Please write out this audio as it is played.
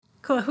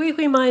Ko hui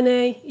hui mai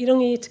nei, I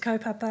rungi I te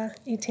kaupapa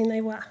I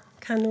tēnei wā.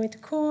 Ka nui te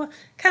kō,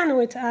 ka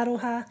nui te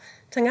aroha,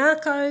 te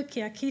ngākau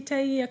kia kite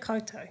I a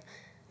koutou.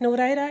 Nō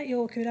reira I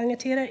o ku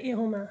rangatira I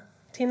homa.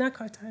 Tēnā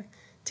koutou,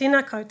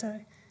 tēnā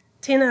koutou,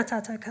 tēnā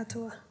tātou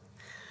katoa.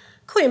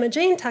 Ko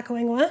Imogene, tāko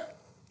ingoa.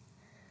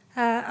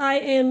 I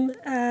am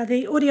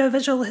the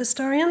audiovisual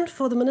historian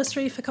for the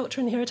Ministry for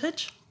Culture and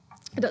Heritage,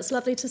 and it's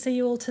lovely to see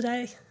you all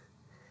today.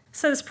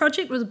 So this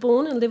project was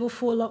born in Level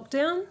 4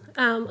 lockdown.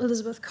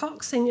 Elizabeth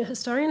Cox, Senior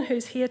Historian,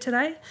 who's here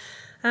today,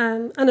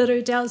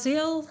 Anaru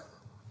Dalziel,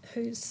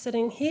 who's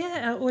sitting here,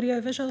 our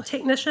audiovisual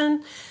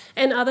technician,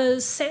 and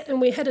others sat and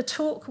we had a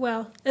talk,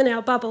 in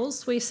our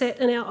bubbles, we sat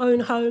in our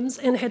own homes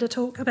and had a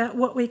talk about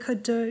what we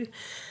could do.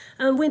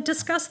 We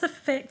discussed the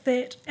fact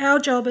that our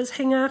job as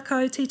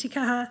Hingako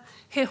Titikaha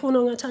He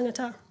Hononga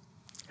Tangata.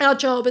 Our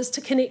job is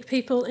to connect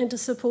people and to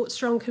support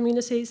strong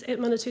communities at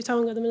Manatū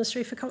Taonga, the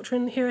Ministry for Culture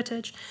and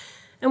Heritage.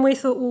 And we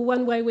thought, well,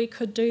 one way we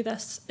could do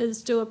this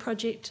is do a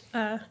project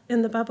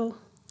in the bubble.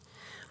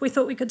 We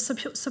thought we could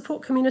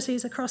support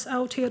communities across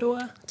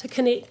Aotearoa to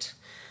connect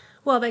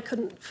while they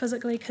couldn't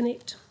physically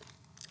connect.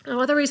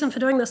 Our other reason for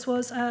doing this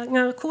was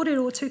Ngā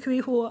Kōrero Tuku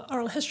Iho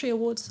Oral History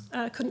Awards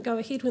couldn't go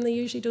ahead when they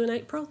usually do in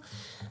April.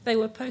 They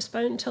were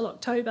postponed till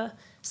October.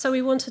 So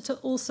we wanted to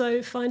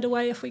also find a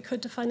way, if we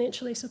could, to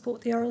financially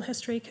support the oral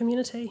history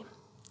community.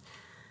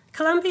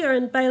 Columbia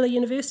and Baylor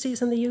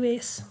universities in the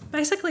US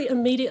basically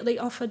immediately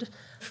offered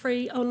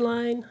free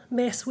online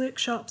mass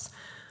workshops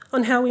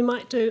on how we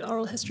might do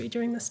oral history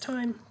during this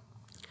time.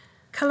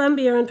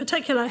 Columbia in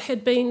particular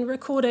had been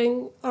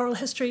recording oral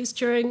histories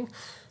during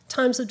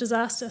times of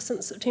disaster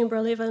since September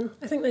 11.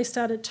 I think they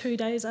started 2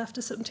 days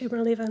after September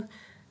 11.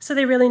 So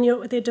they really knew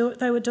what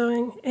they were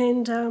doing.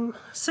 And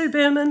Sue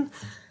Berman,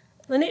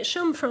 Lynette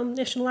Shum from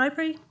National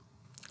Library,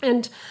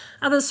 and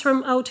others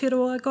from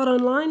Aotearoa got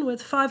online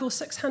with 500 or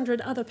 600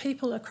 other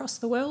people across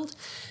the world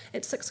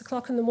at 6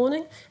 o'clock in the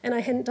morning, and I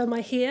hadn't done my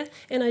hair,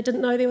 and I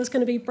didn't know there was going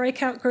to be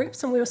breakout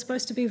groups, and we were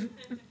supposed to be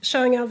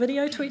showing our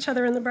video to each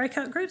other in the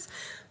breakout groups,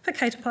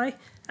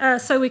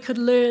 so we could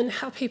learn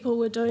how people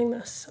were doing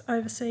this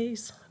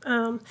overseas.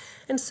 And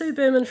Sue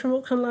Berman from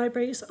Auckland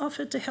Libraries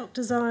offered to help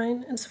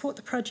design and support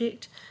the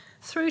project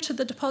through to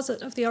the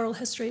deposit of the oral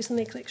histories in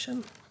their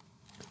collection.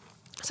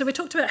 So we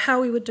talked about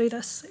how we would do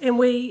this, and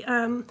we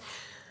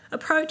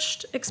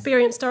approached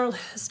experienced oral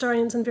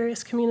historians in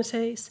various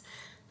communities.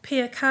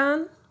 Pia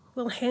Khan,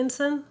 Will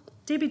Hanson,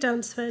 Debbie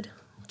Dunsford,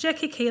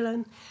 Jackie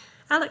Keelan,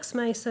 Alex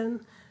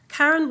Mason,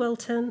 Karen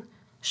Wilton,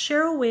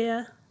 Cheryl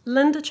Ware,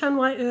 Linda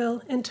Chunwai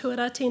Earl, and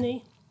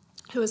Tuaratini,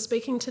 who is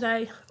speaking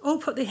today, all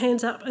put their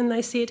hands up and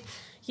they said,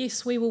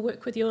 yes, we will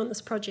work with you on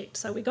this project.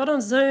 So we got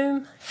on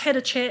Zoom, had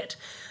a chat,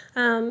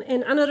 and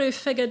Anaru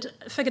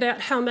figured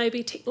out how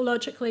maybe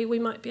technologically we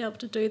might be able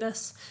to do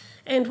this.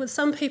 And with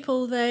some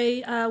people,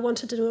 they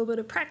wanted to do a bit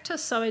of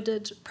practice, so I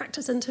did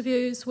practice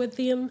interviews with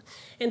them,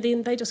 and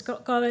then they just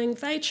got going.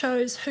 They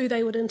chose who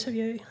they would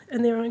interview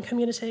in their own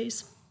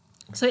communities.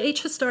 So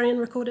each historian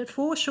recorded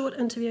 4 short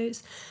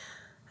interviews,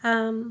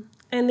 and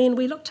then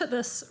we looked at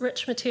this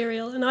rich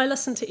material, and I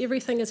listened to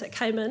everything as it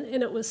came in,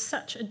 and it was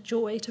such a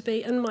joy to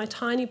be in my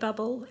tiny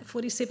bubble,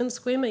 47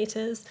 square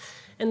metres,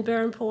 in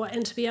Berempore,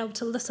 and to be able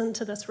to listen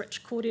to this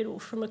rich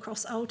kōrero from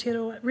across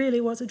Aotearoa. It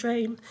really was a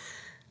dream.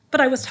 But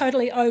I was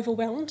totally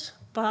overwhelmed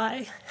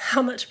by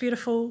how many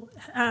beautiful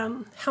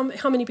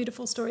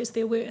stories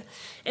there were.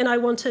 And I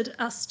wanted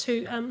us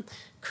to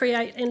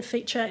create and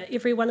feature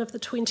every one of the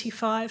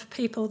 25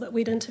 people that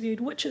we'd interviewed,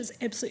 which is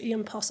absolutely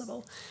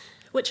impossible,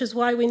 which is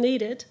why we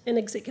needed an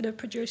executive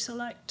producer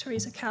like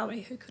Teresa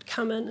Cowie, who could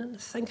come in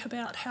and think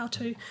about how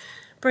to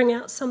bring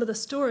out some of the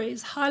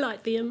stories,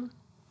 highlight them,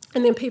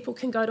 and then people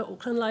can go to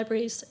Auckland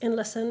Libraries and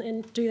listen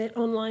and do that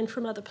online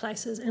from other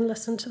places and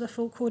listen to the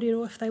full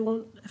kōrero if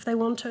they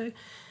want to.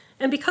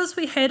 And because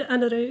we had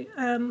Anaru,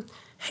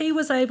 he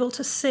was able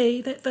to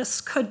see that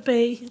this could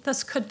be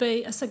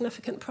a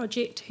significant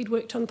project. He'd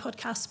worked on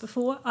podcasts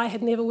before. I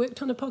had never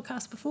worked on a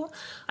podcast before.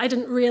 I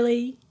didn't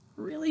really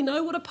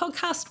know what a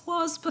podcast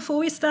was before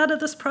we started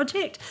this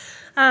project.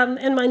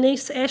 And my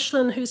niece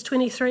Ashlyn, who's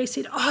 23,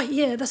 said, oh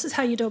yeah, this is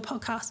how you do a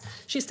podcast.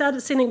 She started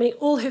sending me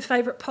all her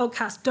favourite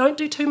podcasts. Don't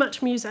do too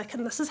much music,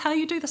 and this is how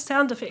you do the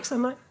sound effects.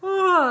 I'm like,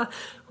 oh,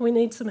 we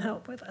need some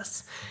help with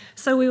this.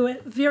 So we were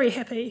very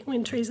happy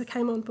when Teresa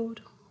came on board.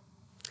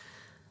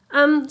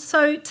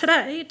 So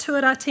today,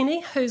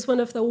 Tuaratini, who's one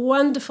of the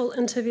wonderful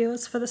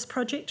interviewers for this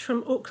project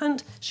from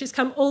Auckland, she's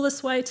come all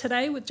this way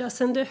today with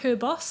Jacinda, her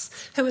boss,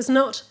 who is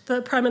not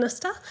the Prime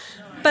Minister,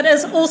 but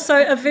is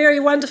also a very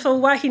wonderful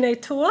wahine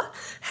toa,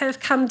 have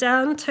come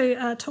down to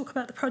talk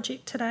about the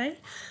project today.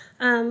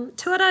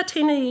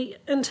 Tuaratini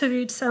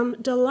interviewed some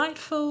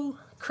delightful,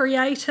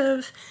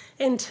 creative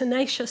and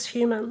tenacious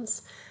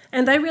humans,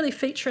 and they really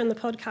feature in the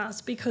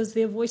podcast because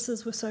their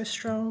voices were so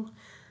strong.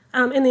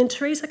 And then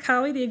Teresa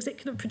Cowie, the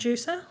executive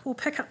producer, will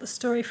pick up the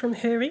story from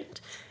her end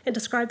and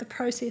describe the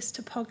process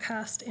to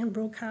podcast and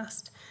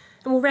broadcast.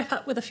 And we'll wrap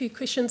up with a few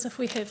questions if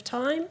we have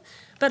time.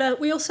 But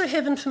we also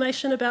have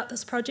information about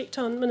this project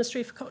on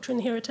Ministry for Culture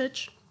and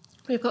Heritage.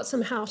 We've got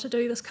some how to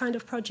do this kind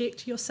of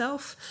project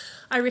yourself.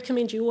 I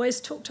recommend you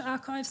always talk to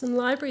archives and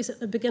libraries at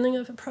the beginning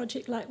of a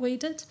project like we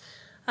did.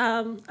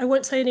 I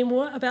won't say any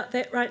more about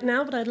that right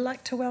now, but I'd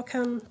like to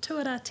welcome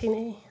Tuara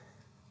Tini.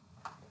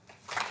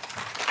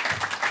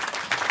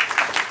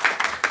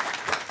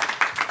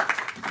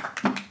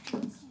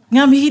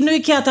 Ngā mihi nui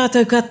ki a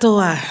tātou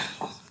katoa,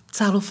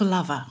 tālofa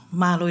lava,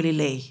 māloile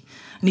lei,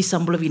 ni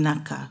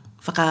sambulavinaka,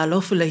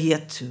 whakaalofu lahi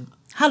atu,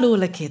 halo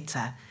la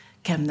keta,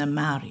 Kamna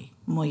Māori,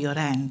 mo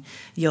Yorang,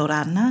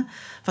 Yorana,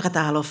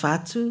 whakatalofa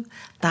atu,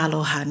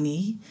 talo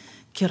hani,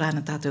 kia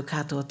rana tātou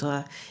katoa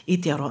toa, I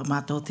te aroa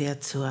mātou te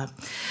atua.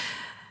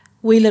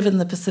 We live in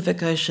the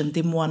Pacific Ocean,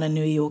 te moana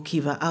nui o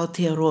kiwa,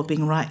 Aotearoa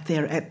being right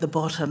there at the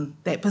bottom.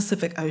 That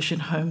Pacific Ocean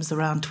homes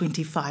around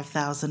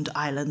 25,000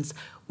 islands.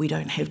 We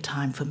don't have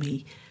time for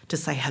me to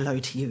say hello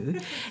to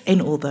you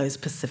in all those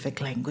Pacific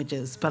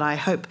languages, but I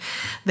hope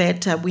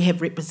that we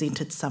have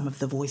represented some of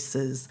the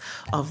voices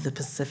of the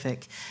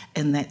Pacific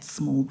in that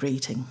small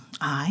greeting.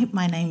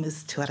 My name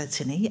is Tuara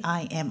Tini.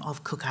 I am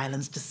of Cook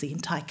Islands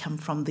descent. I come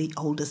from the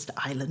oldest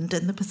island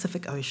in the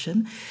Pacific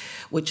Ocean,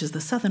 which is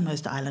the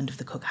southernmost island of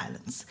the Cook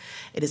Islands.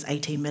 It is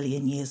 18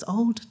 million years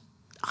old.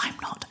 I'm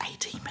not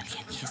 18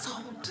 million years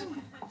old.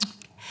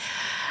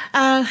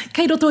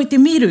 Kei roto I te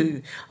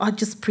miru. I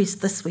just press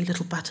this wee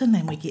little button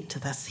and we get to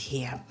this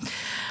here.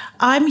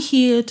 I'm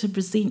here to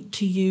present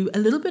to you a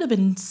little bit of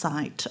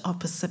insight of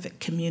Pacific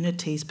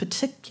communities,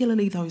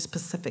 particularly those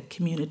Pacific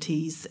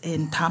communities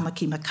in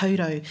Tāmaki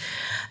Makaurau.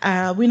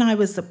 When I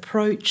was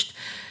approached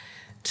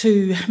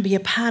to be a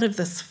part of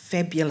this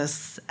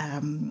fabulous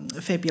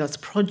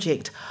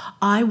project,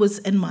 I was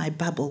in my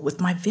bubble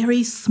with my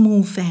very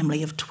small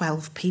family of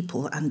 12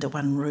 people under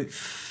one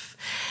roof.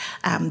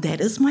 That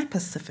is my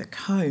Pacific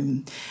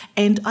home.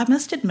 And I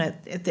must admit,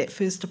 at that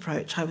first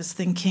approach, I was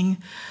thinking,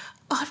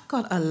 I've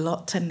got a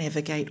lot to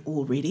navigate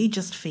already,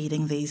 just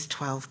feeding these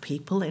 12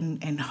 people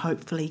and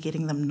hopefully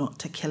getting them not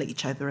to kill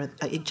each other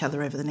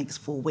over the next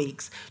 4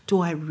 weeks.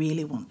 Do I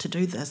really want to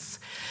do this?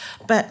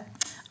 But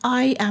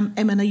I am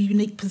in a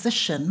unique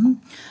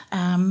position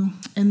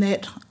in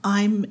that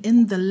I'm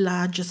in the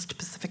largest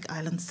Pacific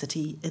Island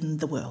city in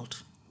the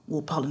world,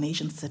 or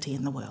Polynesian city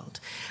in the world.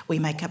 We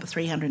make up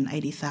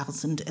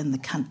 380,000 in the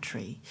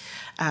country.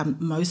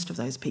 Most of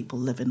those people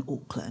live in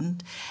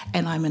Auckland,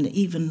 and I'm in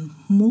even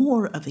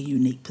more of a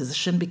unique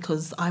position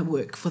because I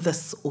work for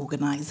this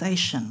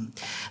organisation.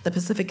 The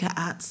Pacifica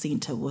Arts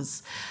Centre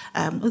was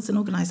an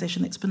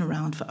organisation that's been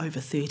around for over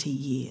 30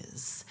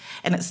 years,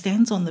 and it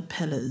stands on the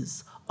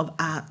pillars of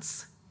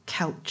arts,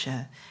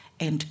 culture,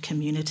 and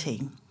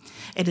community.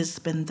 It has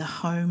been the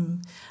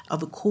home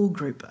of a core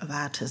group of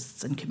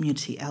artists and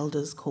community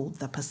elders called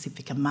the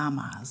Pacifica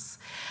Mamas.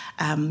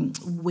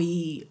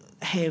 We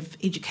have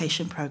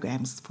education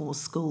programs for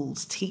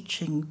schools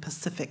teaching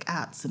Pacific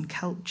arts and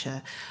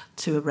culture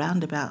to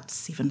around about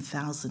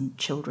 7,000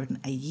 children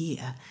a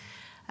year,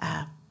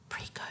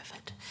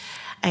 pre-COVID.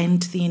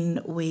 And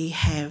then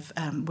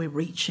we're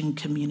reaching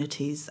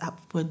communities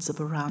upwards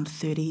of around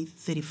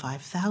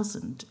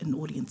 35,000 in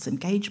audience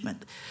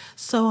engagement.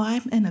 So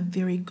I'm in a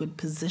very good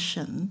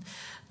position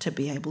to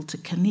be able to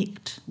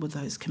connect with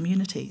those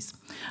communities.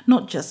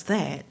 Not just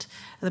that,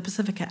 the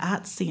Pacifica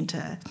Arts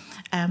Centre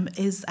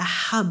is a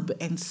hub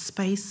and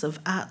space of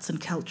arts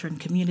and culture and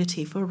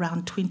community for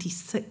around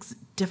 26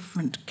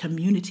 different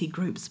community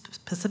groups,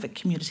 Pacific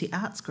community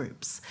arts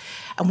groups.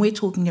 And we're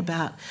talking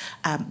about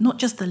not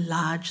just the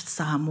large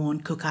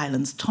Samoan, Cook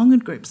Islands, Tongan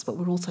groups, but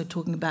we're also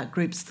talking about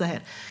groups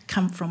that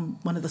come from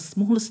one of the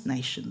smallest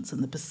nations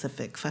in the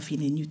Pacific.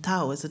 Whawhine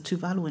Niutao is a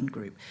Tuvaluan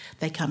group.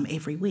 They come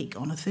every week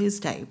on a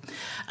Thursday.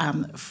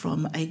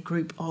 From a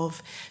group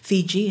of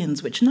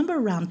Fijians, which number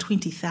around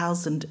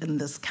 20,000 in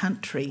this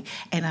country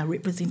and are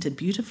represented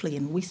beautifully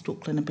in West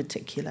Auckland in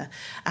particular,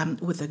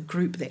 with a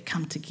group that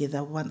come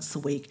together once a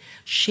week,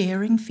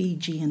 sharing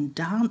Fijian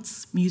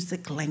dance,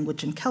 music,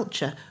 language and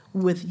culture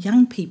with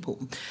young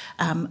people.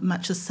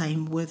 Much the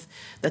same with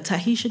the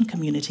Tahitian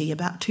community,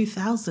 about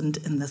 2,000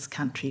 in this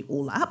country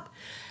all up.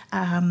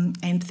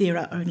 And there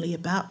are only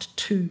about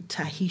 2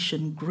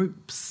 Tahitian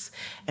groups,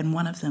 and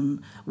one of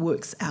them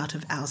works out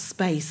of our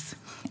space.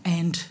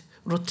 And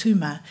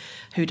Rotuma,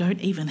 who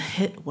don't even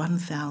hit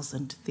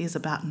 1,000. There's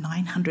about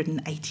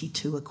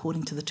 982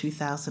 according to the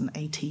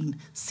 2018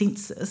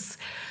 census.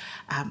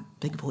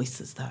 Big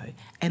voices though,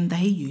 and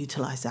they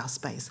utilise our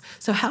space.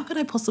 So how could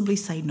I possibly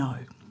say no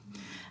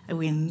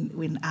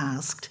when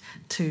asked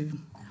to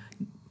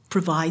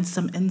provide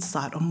some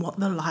insight on what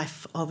the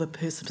life of a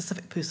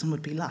Pacific person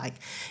would be like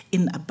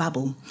in a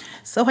bubble?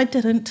 So I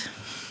didn't.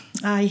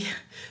 I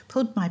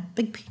pulled my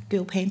big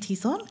girl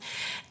panties on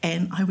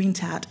and I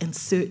went out in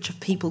search of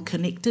people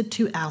connected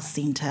to our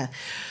centre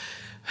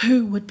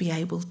who would be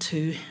able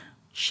to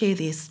share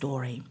their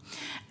story.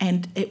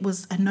 And it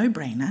was a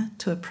no-brainer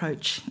to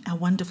approach our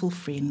wonderful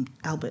friend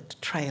Albert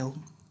Trail.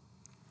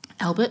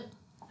 Albert,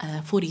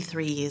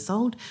 43 years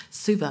old,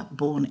 Suva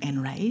born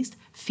and raised,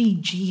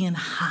 Fijian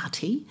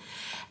hearty,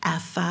 a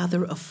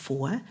father of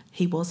 4.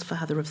 He was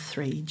father of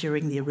 3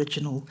 during the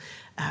original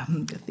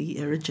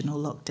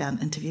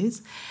lockdown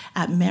interviews.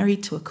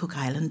 Married to a Cook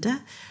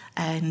Islander,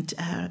 and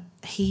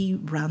he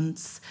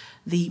runs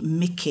the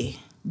Meke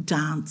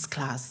dance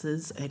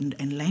classes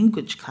and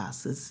language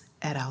classes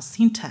at our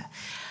centre.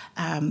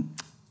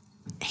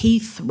 He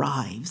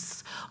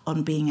thrives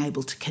on being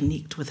able to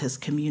connect with his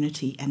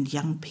community and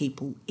young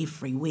people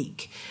every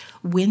week.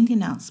 When the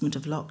announcement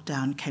of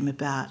lockdown came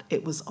about,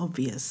 it was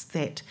obvious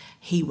that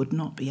he would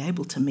not be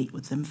able to meet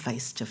with them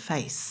face to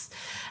face.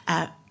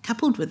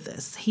 Coupled with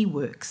this, he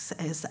works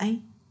as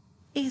an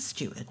air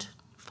steward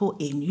for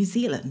Air New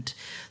Zealand.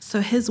 So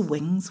his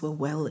wings were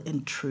well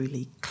and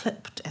truly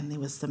clipped, and there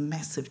was some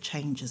massive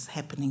changes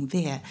happening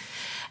there.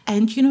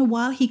 And,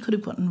 while he could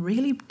have gotten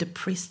really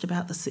depressed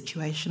about the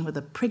situation with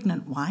a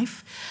pregnant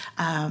wife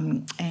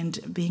and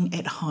being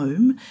at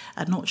home,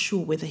 not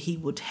sure whether he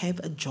would have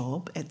a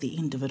job at the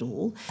end of it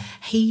all,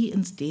 he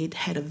instead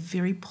had a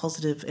very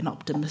positive and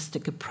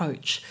optimistic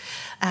approach.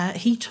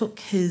 He took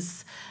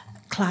his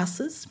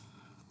classes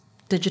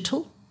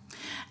digital,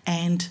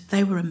 and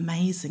they were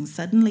amazing.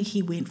 Suddenly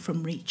he went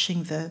from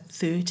reaching the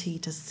 30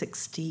 to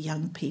 60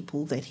 young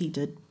people that he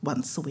did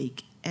once a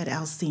week at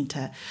our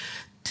centre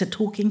to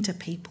talking to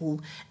people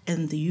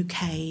in the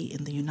UK,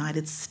 in the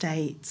United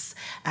States,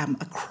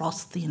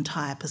 across the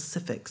entire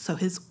Pacific. So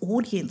his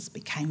audience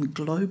became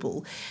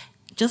global,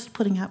 just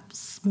putting up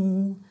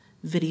small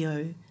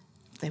video,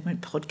 they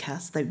weren't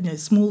podcasts,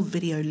 small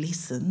video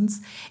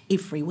lessons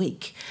every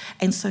week.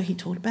 And so he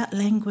taught about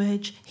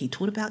language, he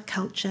taught about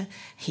culture,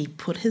 he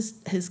put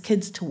his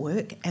kids to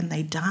work, and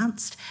they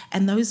danced,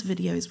 and those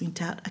videos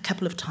went out a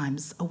couple of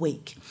times a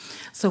week.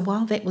 So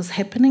while that was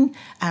happening,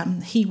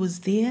 he was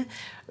there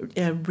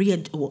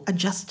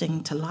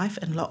adjusting to life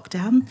in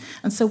lockdown.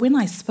 And so when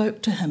I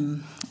spoke to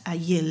him a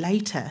year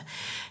later,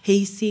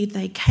 he said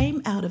they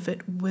came out of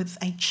it with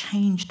a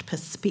changed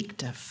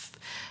perspective.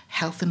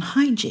 Health and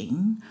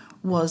hygiene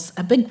was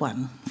a big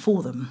one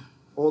for them.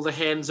 All the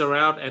hands are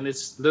out, and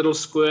it's little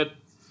squirt,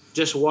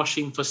 just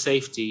washing for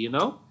safety,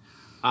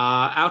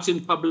 Out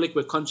in public,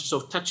 we're conscious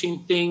of touching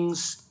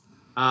things.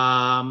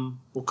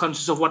 We're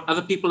conscious of what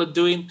other people are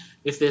doing.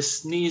 If they're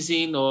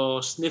sneezing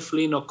or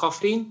sniffling or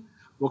coughing,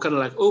 we're kind of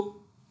like,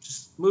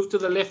 just move to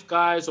the left,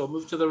 guys, or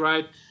move to the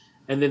right.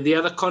 And then the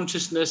other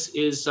consciousness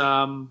is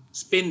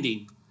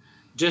spending.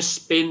 Just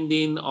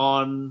spending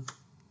on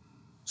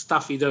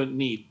stuff you don't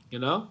need,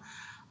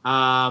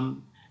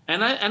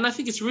 And I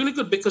think it's really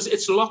good because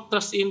it's locked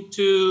us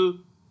into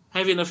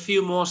having a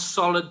few more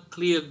solid,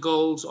 clear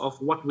goals of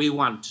what we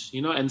want,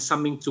 and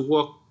something to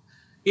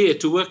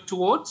work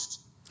towards.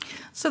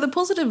 So the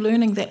positive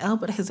learning that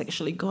Albert has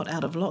actually got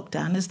out of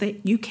lockdown is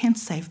that you can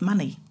save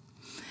money.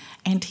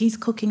 And he's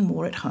cooking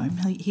more at home.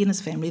 He and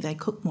his family, they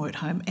cook more at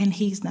home, and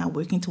he's now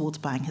working towards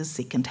buying his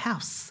second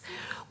house,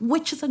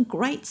 which is a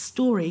great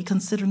story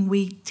considering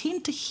we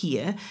tend to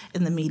hear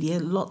in the media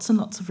lots and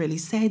lots of really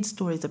sad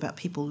stories about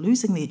people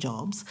losing their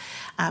jobs,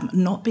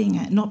 not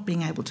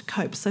being able to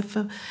cope.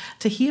 So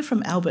to hear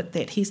from Albert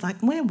that he's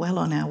like, we're well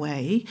on our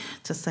way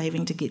to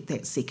saving to get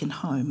that second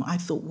home, I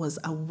thought was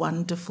a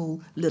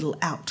wonderful little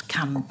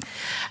outcome.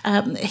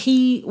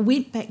 He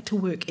went back to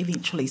work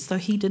eventually, so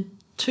he did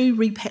 2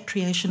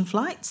 repatriation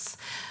flights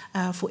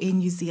for Air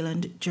New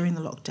Zealand during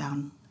the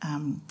lockdown.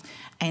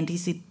 And he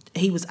said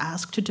he was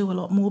asked to do a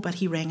lot more, but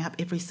he rang up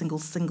every single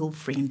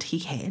friend he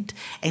had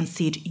and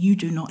said, you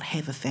do not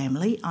have a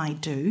family, I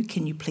do,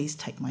 can you please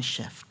take my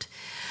shift?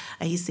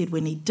 He said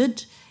when he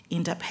did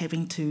end up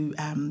having to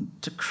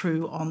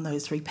crew on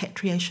those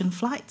repatriation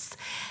flights,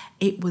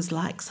 it was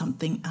like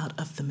something out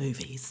of the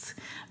movies.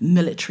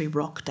 Military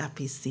rocked up,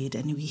 he said,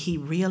 and he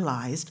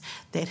realised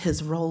that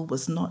his role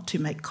was not to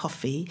make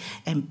coffee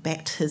and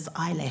bat his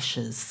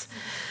eyelashes.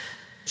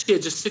 Yeah,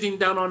 just sitting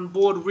down on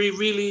board, we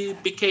really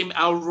became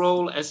our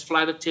role as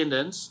flight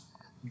attendants,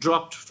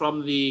 dropped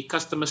from the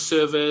customer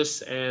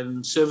service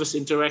and service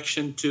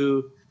interaction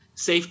to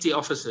safety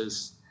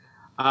officers,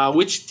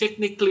 which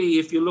technically,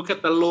 if you look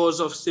at the laws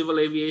of civil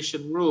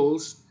aviation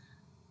rules,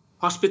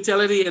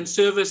 hospitality and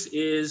service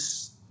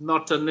is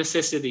not a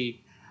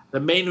necessity. The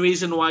main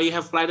reason why you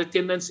have flight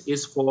attendants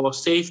is for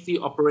safety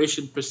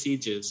operation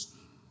procedures.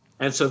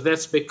 And so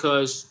that's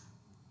because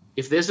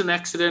if there's an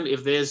accident,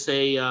 if there's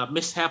a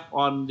mishap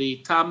on the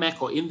tarmac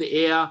or in the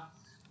air,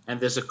 and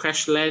there's a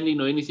crash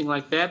landing or anything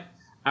like that,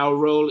 our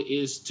role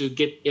is to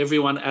get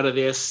everyone out of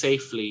there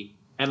safely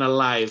and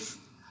alive.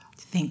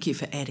 Thank you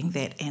for adding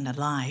that, and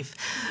alive.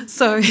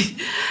 So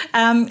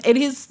it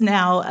is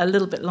now a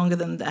little bit longer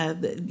than,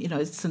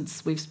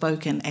 since we've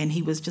spoken, and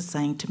he was just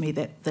saying to me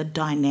that the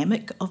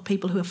dynamic of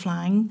people who are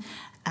flying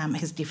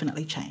has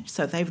definitely changed.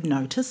 So they've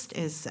noticed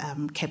as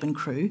cabin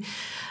crew,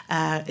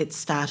 it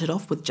started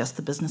off with just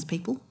the business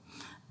people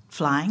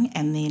flying,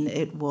 and then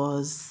it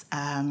was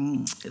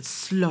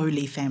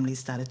slowly families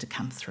started to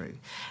come through.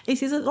 He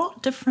says it's a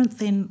lot different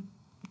than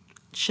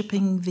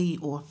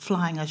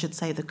flying, I should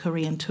say, the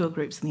Korean tour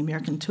groups and the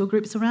American tour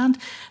groups around.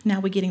 Now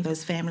we're getting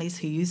those families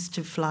who used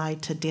to fly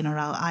to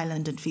Denarau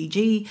Island in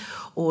Fiji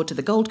or to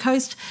the Gold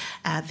Coast.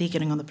 They're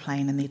getting on the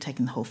plane and they're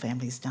taking the whole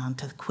families down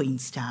to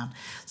Queenstown.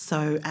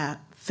 So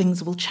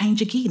things will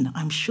change again,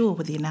 I'm sure,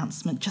 with the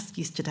announcement just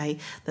yesterday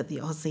that the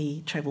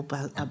Aussie travel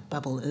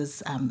bubble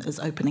is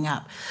opening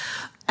up.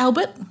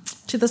 Albert,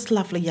 to this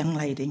lovely young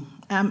lady.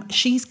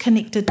 She's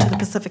connected to the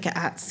Pacifica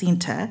Arts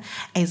Centre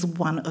as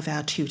one of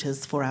our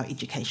tutors for our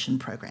education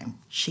program.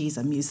 She's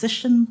a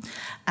musician,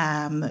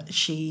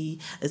 she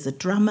is a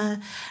drummer,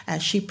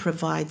 she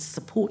provides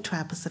support to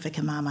our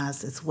Pacifica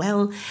mamas as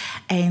well,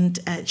 and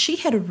she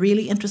had a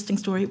really interesting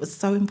story. It was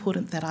so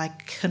important that I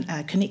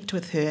connect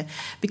with her,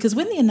 because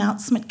when the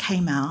announcement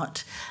came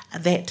out,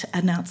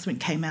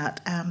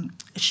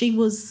 she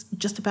was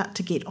just about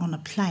to get on a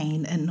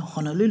plane in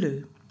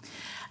Honolulu.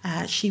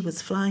 She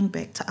was flying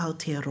back to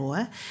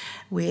Aotearoa,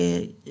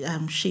 where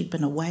she'd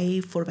been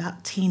away for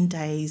about 10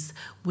 days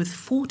with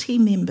 40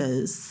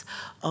 members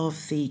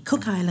of the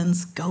Cook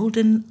Islands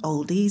Golden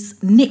Oldies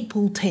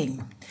netball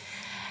team.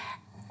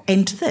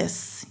 And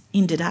this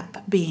ended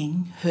up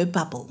being her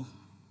bubble.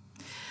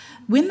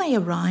 When they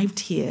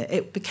arrived here,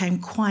 it became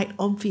quite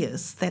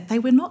obvious that they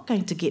were not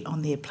going to get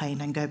on their plane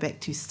and go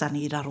back to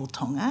sunny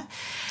Rarotonga.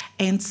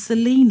 And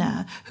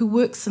Selina, who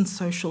works in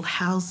social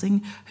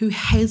housing, who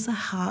has a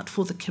heart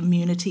for the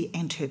community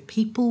and her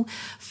people,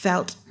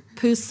 felt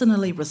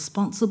personally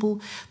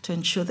responsible to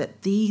ensure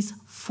that these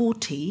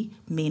 40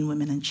 men,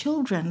 women and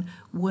children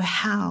were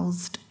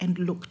housed and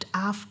looked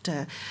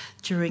after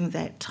during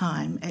that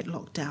time at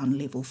lockdown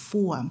level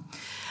 4.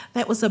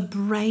 That was a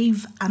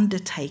brave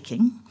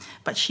undertaking,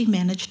 but she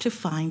managed to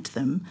find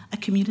them a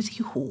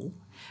community hall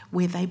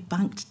where they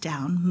bunked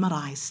down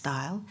marae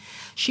style.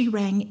 She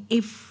rang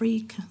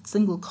every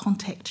single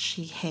contact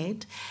she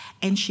had,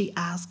 and she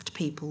asked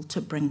people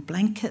to bring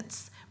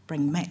blankets,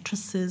 bring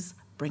mattresses,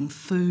 bring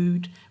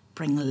food,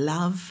 bring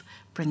love,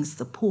 bring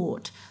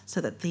support, so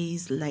that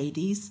these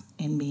ladies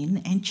and men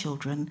and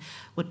children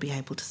would be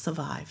able to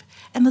survive.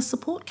 And the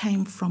support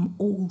came from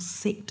all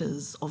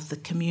sectors of the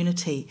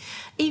community,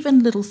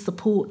 even little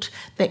support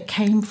that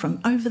came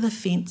from over the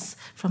fence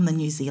from the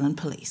New Zealand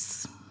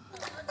Police.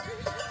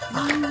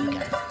 Here we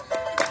go.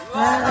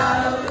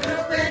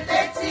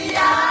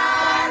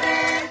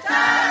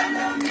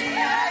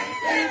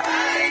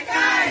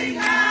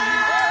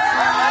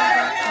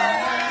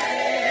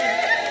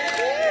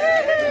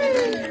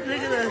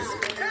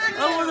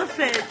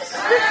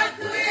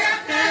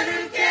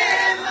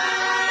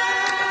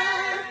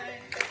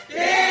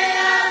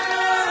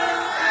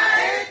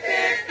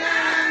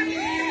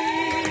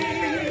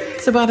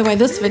 So, by the way,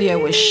 this video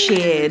was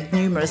shared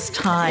numerous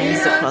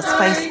times across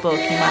Facebook.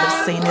 You might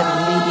have seen it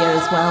on media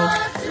as well.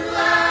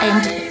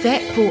 And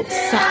that brought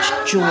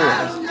such joy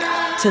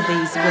to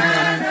these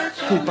women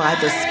who, by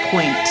this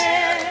point,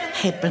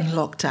 had been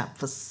locked up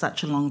for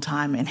such a long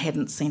time and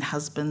hadn't seen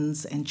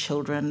husbands and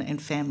children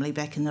and family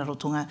back in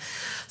Rarotonga.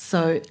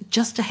 So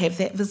just to have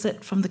that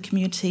visit from the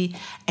community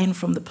and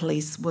from the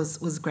police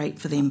was great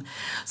for them.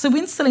 So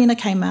when Selina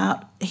came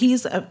out,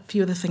 here's a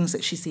few of the things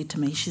that she said to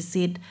me. She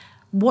said,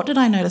 "What did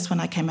I notice when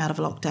I came out of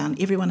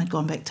lockdown? Everyone had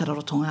gone back to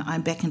Rarotonga.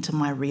 I'm back into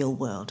my real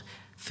world.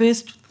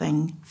 First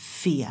thing,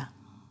 fear."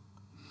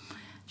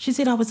 She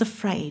said, "I was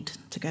afraid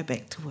to go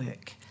back to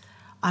work.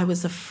 I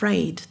was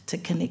afraid to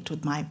connect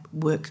with my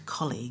work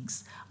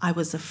colleagues. I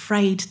was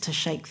afraid to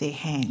shake their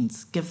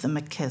hands, give them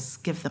a kiss,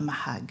 give them a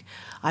hug.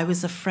 I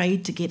was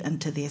afraid to get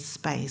into their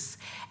space."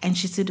 And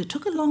she said it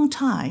took a long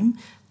time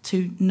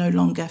to no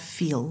longer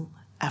feel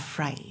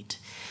afraid.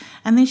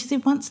 And then she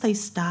said once they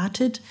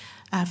started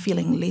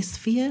feeling less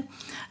fear,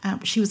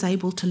 she was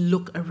able to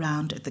look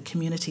around at the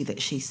community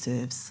that she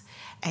serves,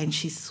 and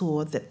she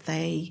saw that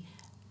they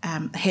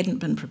hadn't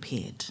been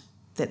prepared,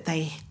 that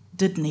they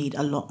did need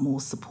a lot more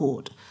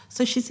support.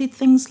 So she said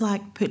things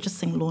like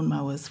purchasing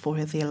lawnmowers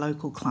for their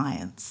local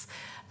clients,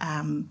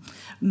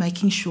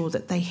 making sure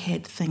that they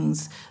had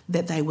things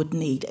that they would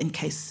need in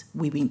case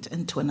we went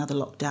into another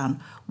lockdown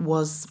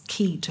was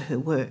key to her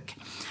work.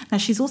 Now,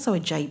 she's also a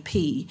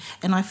JP,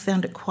 and I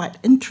found it quite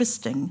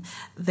interesting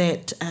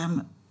that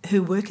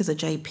her work as a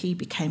JP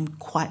became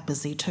quite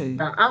busy too.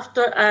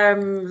 After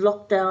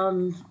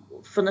lockdown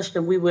finished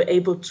and we were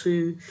able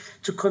to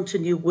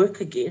continue work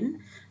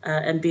again,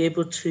 and be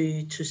able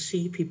to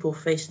see people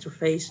face to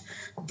face,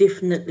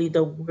 definitely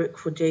the work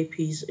for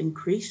JPs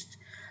increased,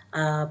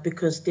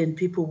 because then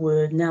people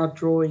were now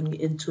drawing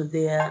into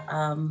their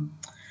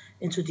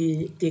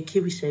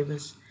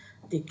KiwiSavers,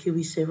 their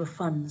KiwiSaver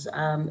funds,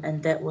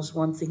 and that was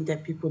one thing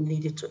that people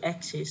needed to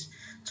access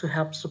to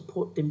help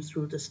support them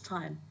through this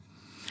time.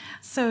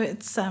 So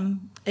it's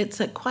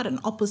quite an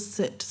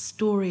opposite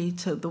story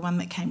to the one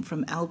that came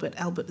from Albert.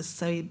 Albert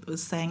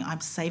was saying, "I'm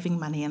saving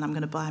money and I'm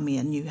going to buy me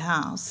a new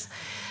house."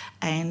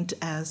 And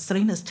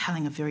Selina's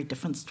telling a very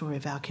different story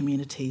of our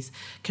communities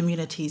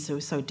who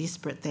are so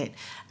desperate that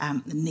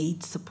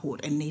need support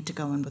and need to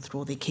go and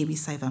withdraw their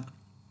KiwiSaver.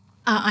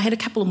 I had a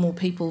couple of more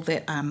people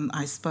that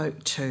I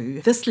spoke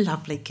to. This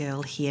lovely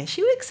girl here,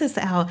 she works as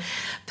our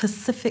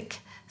Pacific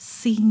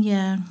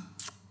Senior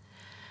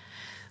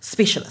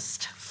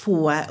Specialist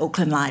for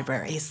Auckland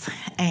Libraries,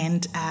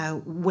 and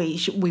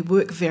we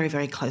work very,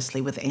 very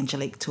closely with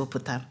Angelique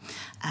Tuaputa.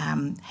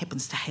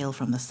 Happens to hail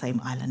from the same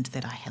island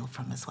that I hail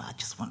from as well, I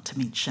just want to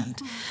mention.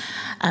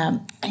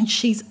 And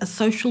she's a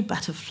social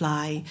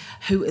butterfly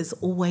who is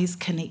always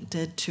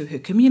connected to her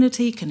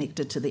community,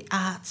 connected to the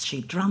arts.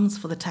 She drums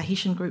for the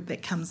Tahitian group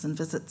that comes and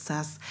visits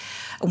us.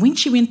 And when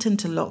she went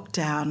into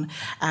lockdown,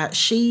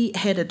 she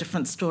had a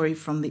different story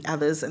from the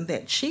others in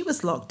that she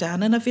was locked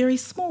down in a very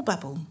small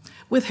bubble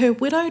with her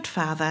widowed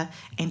father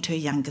and her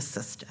younger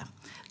sister,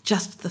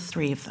 just the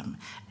three of them.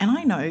 And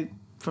I know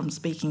from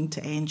speaking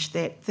to Ange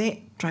that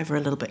drove her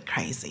a little bit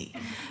crazy,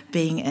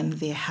 being in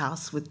their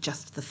house with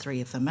just the three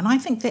of them. And I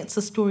think that's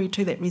a story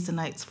too that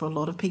resonates for a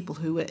lot of people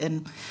who are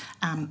in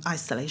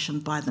isolation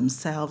by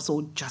themselves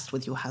or just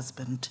with your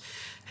husband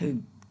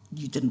who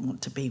you didn't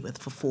want to be with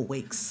for 4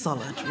 weeks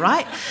solid,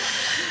 right?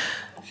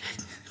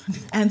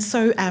 And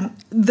so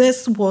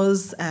this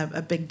was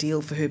a big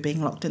deal for her,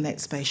 being locked in that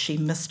space. She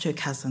missed her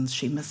cousins,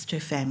 she missed her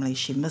family,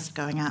 she missed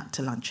going out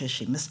to lunches,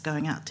 she missed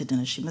going out to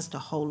dinner, she missed a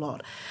whole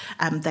lot.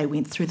 They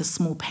went through the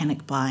small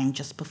panic buying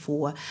just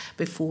before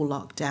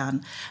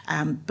lockdown.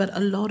 But a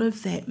lot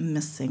of that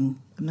missing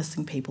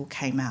people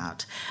came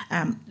out.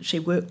 She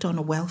worked on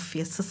a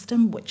welfare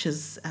system, which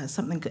is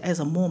something,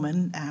 as a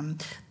Mormon,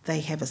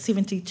 they have a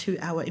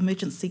 72-hour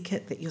emergency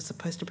kit that you're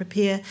supposed to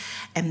prepare,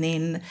 and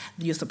then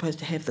you're supposed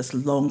to have this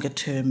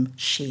longer-term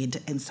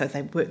shed, and so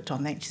they worked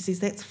on that. She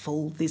says that's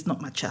full, there's not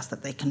much else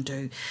that they can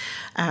do.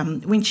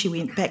 When she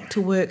went back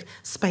to work,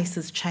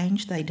 spaces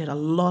changed. They did a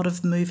lot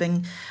of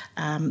moving,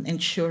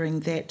 ensuring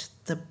that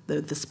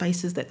the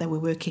spaces that they were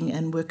working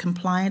in were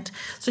compliant.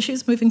 So she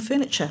was moving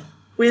furniture.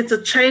 We had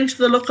to change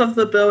the look of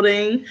the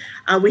building.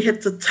 We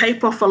had to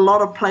tape off a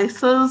lot of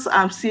places,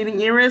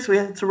 seating areas we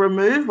had to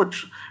remove,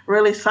 which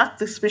really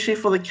sucked, especially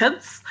for the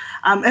kids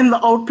and the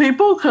old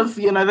people, because,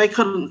 they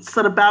couldn't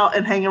sit about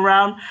and hang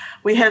around.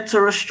 We had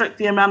to restrict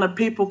the amount of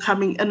people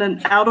coming in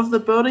and out of the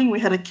building. We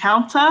had a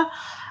counter.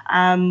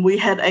 We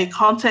had a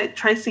contact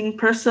tracing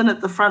person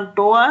at the front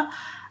door.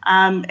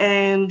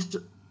 And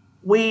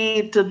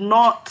we did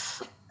not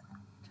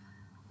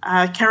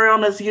carry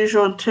on as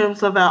usual in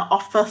terms of our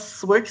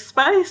office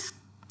workspace.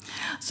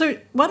 So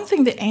one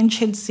thing that Ange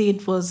had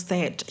said was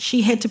that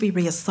she had to be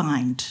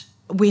reassigned.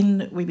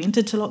 When we went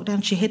into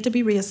lockdown, she had to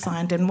be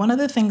reassigned, and one of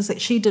the things that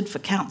she did for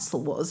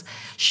council was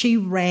she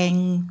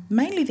rang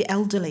mainly the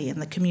elderly in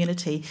the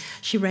community.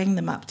 She rang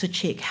them up to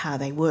check how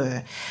they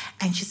were,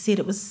 and she said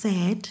it was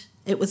sad.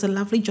 It was a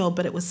lovely job,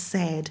 but it was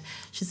sad,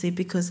 she said,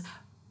 because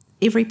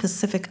every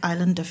Pacific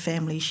Islander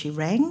family she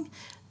rang,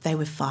 they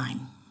were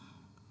fine.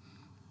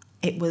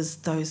 It was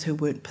those who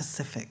weren't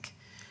Pacific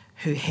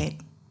who had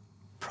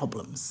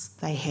problems.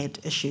 They had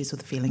issues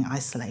with feeling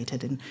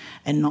isolated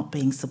and not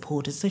being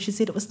supported. So she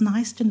said it was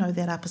nice to know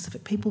that our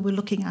Pacific people were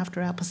looking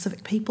after our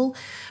Pacific people,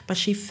 but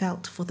she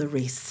felt for the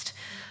rest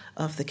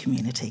of the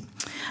community.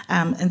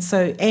 And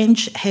so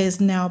Ange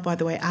has now, by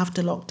the way,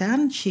 after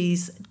lockdown,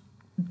 she's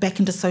back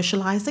into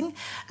socialising,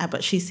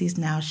 but she says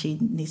now she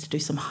needs to do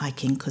some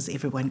hiking because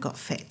everyone got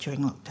fat during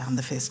lockdown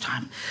the first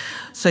time.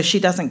 So she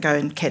doesn't go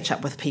and catch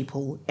up with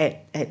people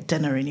at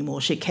dinner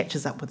anymore. She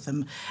catches up with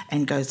them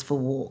and goes for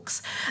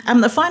walks.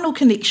 The final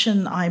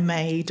connection I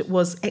made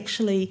was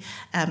actually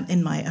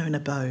in my own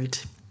abode,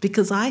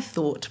 because I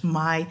thought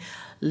my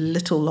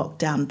little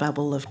lockdown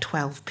bubble of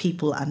 12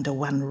 people under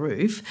one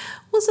roof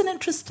was an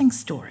interesting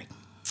story.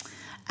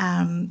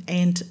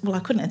 I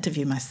couldn't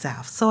interview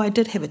myself, so I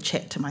did have a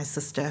chat to my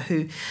sister,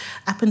 who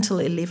up until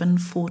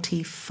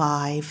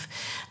 11:45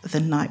 the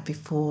night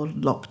before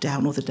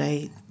lockdown, or the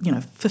day,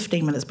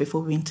 15 minutes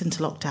before we went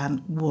into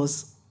lockdown,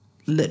 was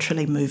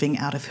literally moving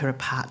out of her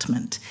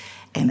apartment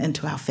and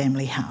into our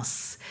family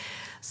house.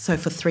 So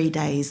for 3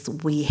 days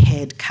we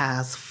had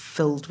cars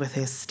filled with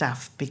her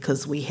stuff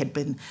because we had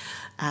been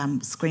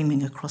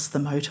screaming across the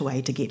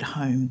motorway to get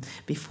home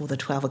before the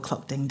 12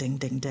 o'clock ding, ding,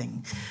 ding,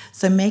 ding.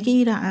 So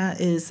Maggie Ra'a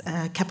is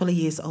a couple of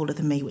years older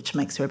than me, which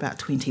makes her about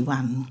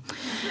 21.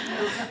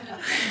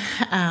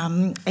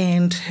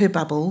 And her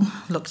bubble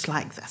looked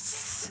like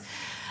this.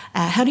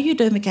 How do you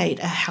navigate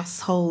a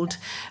household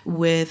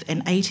with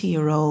an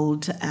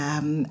 80-year-old,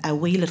 a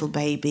wee little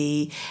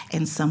baby,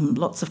 and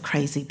lots of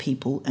crazy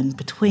people in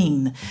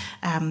between?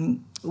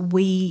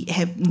 We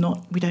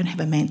don't have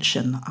a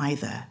mansion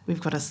either.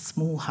 We've got a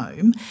small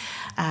home,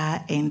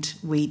 and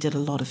we did a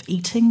lot of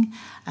eating,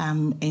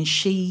 and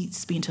she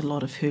spent a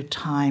lot of her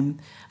time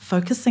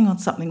focusing on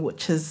something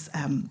which is,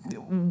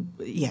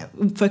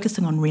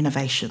 focusing on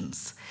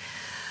renovations.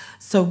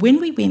 So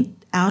when we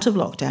went out of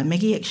lockdown,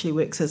 Maggie actually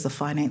works as a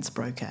finance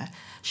broker.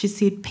 She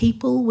said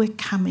people were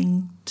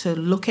coming to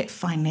look at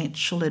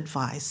financial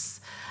advice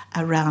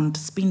around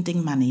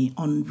spending money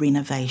on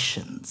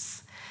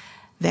renovations.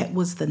 That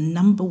was the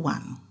number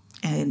one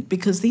And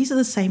because these are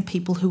the same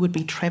people who would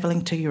be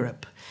travelling to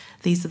Europe.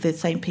 These are the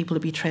same people who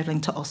would be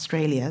travelling to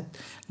Australia.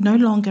 No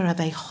longer are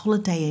they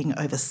holidaying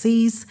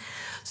overseas,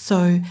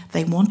 so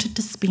they wanted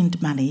to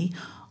spend money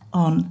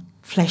on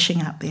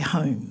flashing up their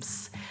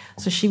homes.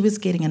 So she was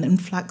getting an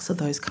influx of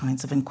those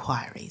kinds of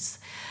inquiries.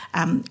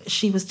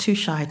 She was too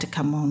shy to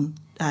come on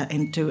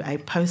and do a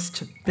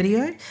post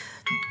video.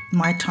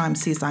 My time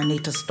says I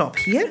need to stop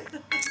here.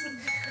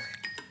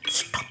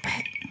 Stop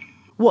it.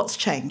 What's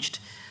changed?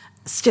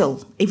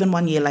 Still, even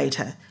 1 year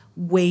later,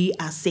 we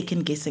are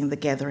second-guessing the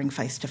gathering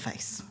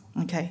face-to-face.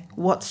 Okay,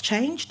 what's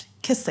changed?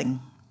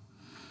 Kissing.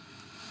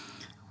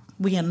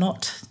 We are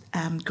not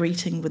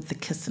greeting with the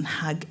kiss and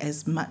hug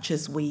as much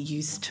as we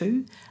used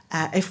to.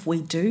 If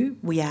we do,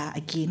 we are,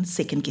 again,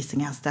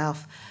 second-guessing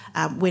ourselves.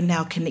 We're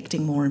now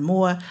connecting more and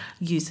more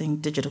using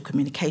digital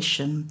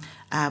communication.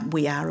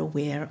 We are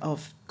aware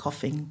of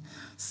coughing,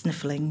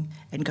 sniffling,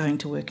 and going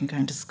to work and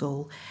going to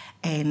school.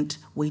 And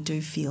we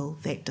do feel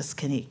that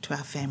disconnect to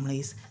our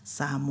families,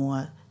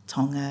 Samoa,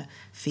 Tonga,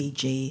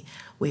 Fiji.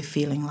 We're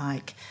feeling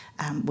like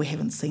we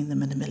haven't seen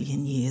them in a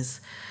million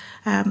years.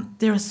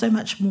 There is so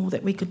much more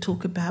that we could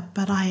talk about,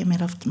 but I am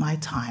out of my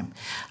time.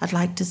 I'd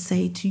like to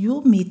say to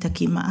you, me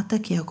taki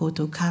maata ki a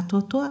koutou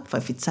katotoa,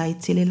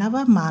 whawhitai tele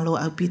lava, malo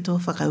au pito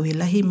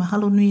whakauhilahi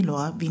mahalo nui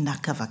loa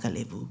vinaka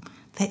wakalevu.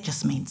 That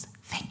just means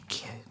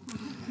thank you.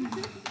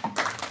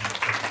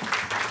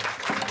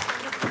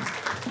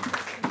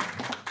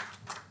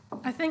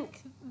 I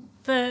think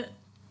the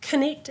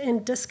connect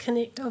and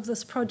disconnect of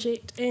this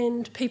project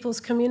and people's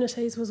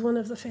communities was one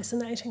of the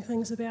fascinating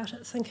things about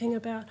it, thinking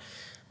about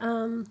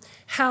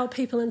how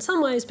people in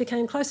some ways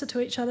became closer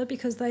to each other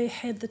because they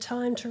had the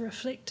time to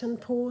reflect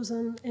and pause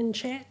and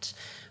chat,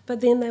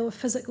 but then they were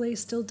physically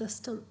still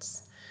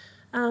distant.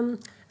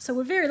 So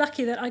we're very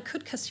lucky that I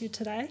could kiss you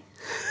today.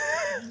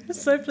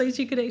 So pleased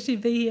you could actually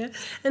be here.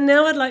 And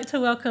now I'd like to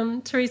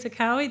welcome Teresa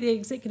Cowie, the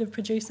executive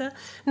producer.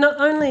 Not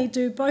only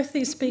do both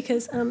these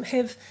speakers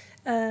have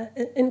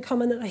in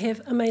common that they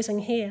have amazing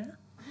hair,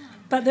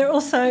 but they're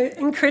also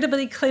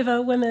incredibly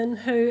clever women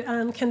who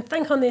can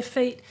think on their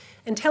feet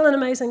and tell an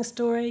amazing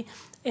story,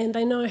 and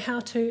they know how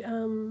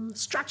to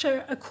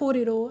structure a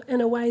kōrero in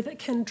a way that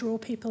can draw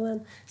people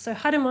in. So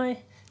haere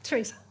mai,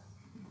 Teresa.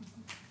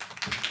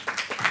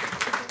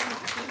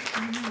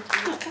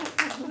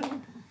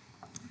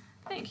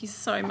 Thank you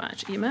so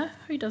much, Emma.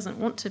 Who doesn't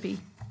want to be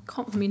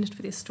complimented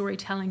for their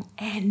storytelling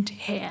and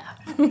hair?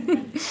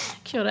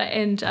 Kia ora,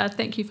 and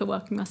thank you for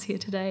welcoming us here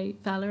today,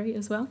 Valerie,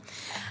 as well.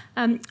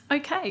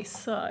 Okay,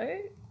 so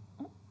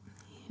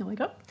here we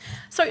go.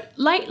 So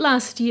late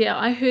last year,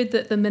 I heard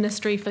that the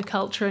Ministry for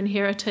Culture and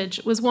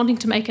Heritage was wanting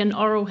to make an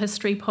oral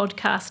history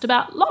podcast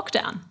about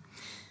lockdown.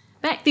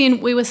 Back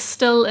then, we were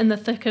still in the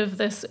thick of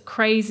this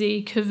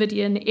crazy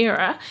COVIDian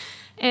era,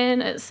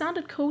 and it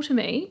sounded cool to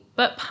me,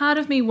 but part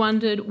of me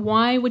wondered,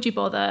 why would you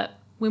bother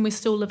when we're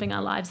still living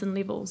our lives in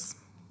levels?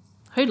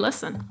 Who'd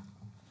listen?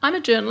 I'm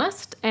a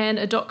journalist and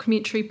a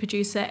documentary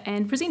producer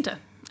and presenter,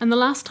 and the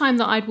last time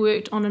that I'd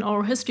worked on an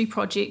oral history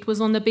project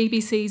was on the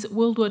BBC's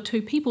World War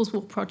II People's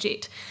War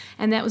project,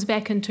 and that was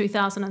back in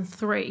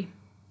 2003.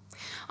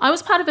 I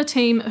was part of a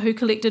team who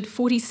collected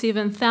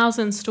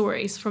 47,000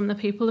 stories from the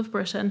people of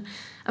Britain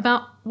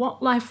about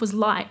what life was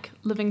like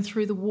living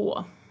through the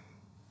war.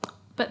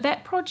 But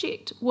that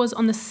project was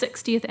on the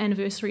 60th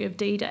anniversary of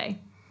D-Day,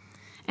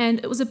 and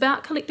it was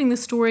about collecting the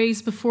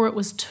stories before it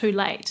was too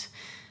late,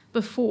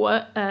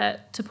 before,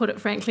 to put it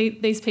frankly,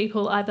 these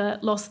people either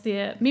lost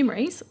their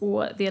memories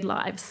or their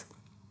lives.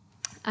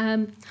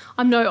 I'm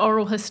no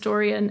oral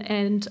historian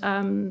and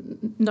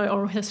no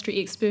oral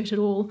history expert at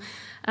all.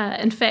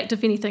 In fact,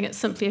 if anything, it's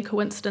simply a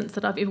coincidence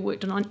that I've ever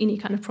worked on any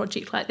kind of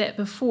project like that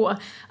before.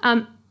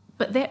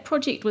 But that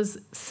project was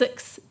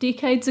 6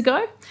 decades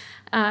ago.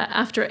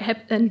 After it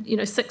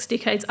happened, 6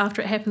 decades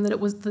after it happened, that it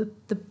was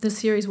the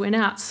series went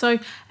out. So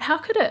how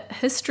could a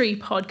history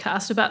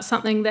podcast about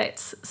something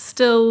that's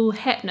still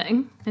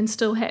happening and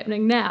still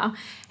happening now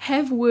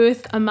have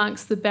worth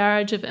amongst the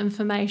barrage of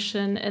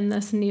information in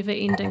this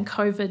never-ending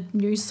COVID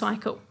news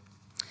cycle?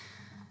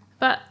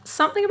 But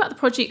something about the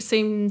project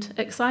seemed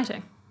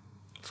exciting,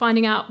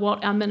 finding out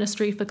what our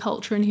Ministry for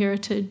Culture and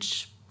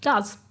Heritage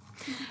does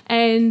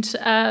and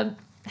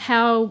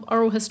how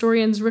oral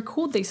historians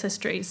record these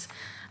histories.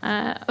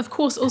 Of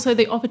course, also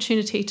the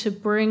opportunity to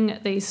bring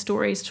these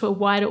stories to a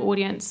wider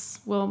audience,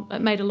 well,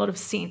 it made a lot of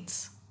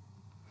sense.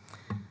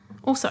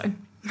 Also,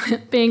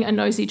 being a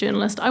nosy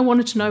journalist, I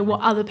wanted to know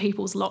what other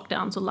people's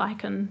lockdowns were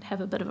like and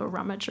have a bit of a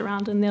rummage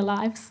around in their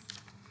lives.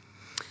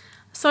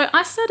 So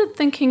I started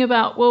thinking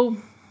about, well,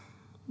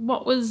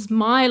 what was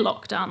my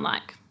lockdown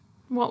like?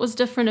 What was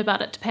different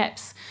about it to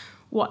perhaps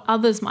what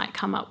others might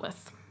come up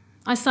with?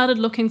 I started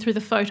looking through the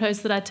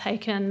photos that I'd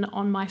taken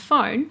on my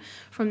phone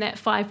from that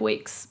 5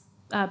 weeks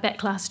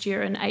back last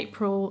year in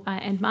April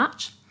and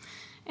March,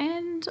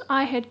 and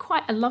I had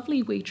quite a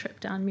lovely wee trip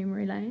down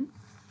memory lane.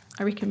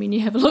 I recommend you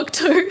have a look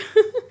too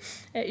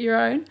at your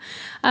own.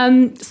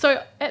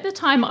 So at the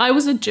time I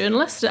was a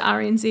journalist at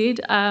RNZ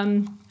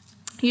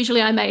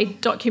Usually I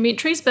made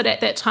documentaries, but at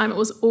that time it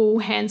was all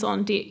hands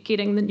on deck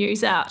getting the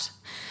news out.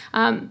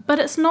 But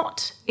it's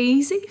not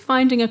easy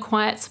finding a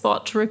quiet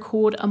spot to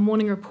record a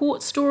morning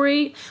report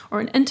story or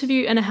an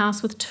interview in a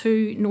house with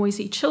 2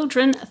 noisy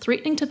children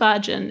threatening to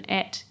barge in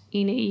at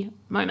any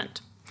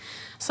moment.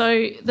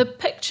 So the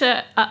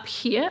picture up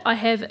here I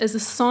have is a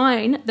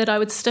sign that I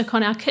would stick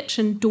on our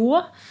kitchen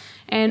door,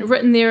 and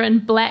written there in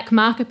black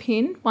marker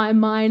pen by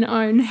mine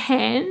own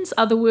hands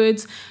are the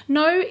words,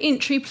 "No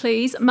entry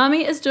please,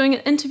 Mummy is doing an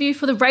interview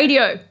for the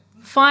radio.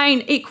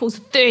 Fine equals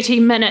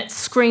 30 minutes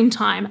screen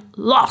time.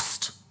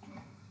 Lost."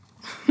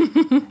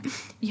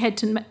 You had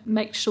to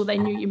make sure they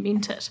knew you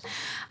meant it.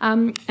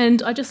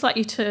 And I'd just like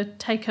you to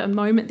take a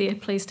moment there,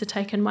 please, to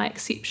take in my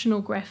exceptional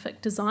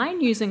graphic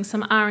design using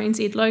some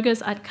RNZ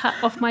logos I'd cut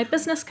off my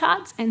business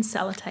cards and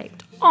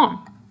sellotaped on.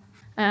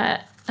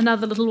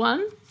 Another little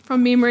one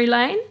from memory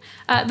lane.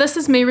 This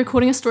is me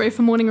recording a story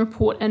for Morning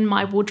Report in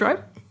my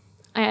wardrobe,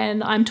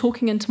 and I'm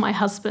talking into my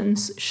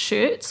husband's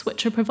shirts,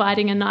 which are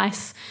providing a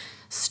nice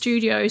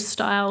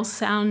studio-style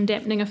sound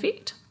dampening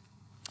effect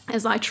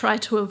as I try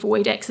to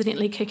avoid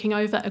accidentally kicking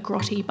over a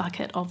grotty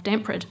bucket of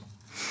Damprid.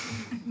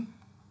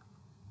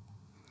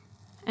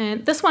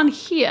 And this one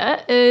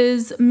here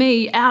is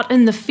me out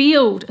in the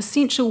field,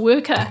 essential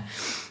worker.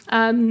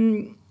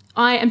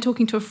 I am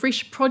talking to a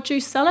fresh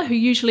produce seller she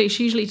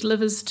usually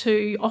delivers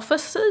to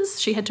offices.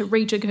 She had to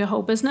rejig her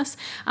whole business,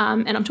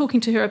 and I'm talking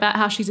to her about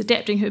how she's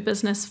adapting her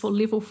business for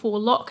level 4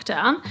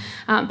 lockdown.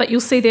 But you'll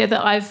see there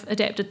that I've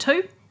adapted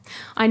too.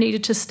 I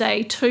needed to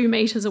stay 2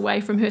 metres away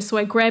from her, so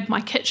I grabbed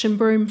my kitchen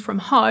broom from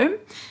home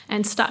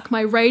and stuck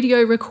my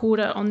radio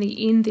recorder on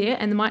the end there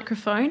and the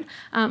microphone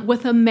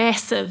with a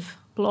massive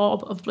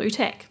blob of blue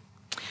tack.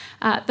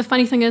 The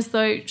funny thing is,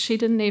 though, she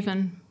didn't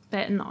even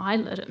bat an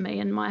eyelid at me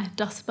in my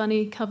dust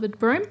bunny covered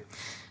broom,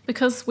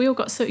 because we all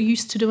got so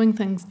used to doing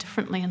things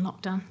differently in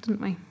lockdown,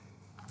 didn't we?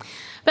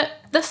 But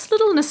this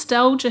little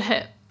nostalgia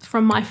hit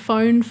from my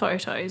phone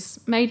photos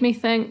made me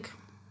think,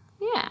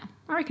 yeah,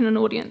 I reckon an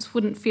audience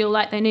wouldn't feel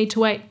like they need to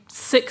wait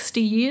 60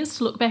 years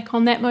to look back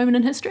on that moment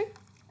in history,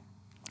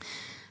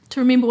 to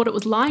remember what it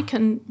was like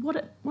and what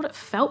it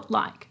felt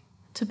like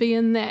to be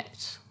in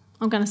that,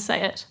 I'm going to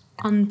say it,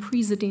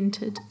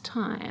 unprecedented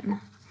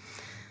time.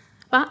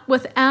 But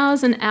with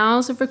hours and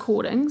hours of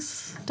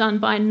recordings done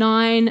by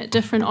 9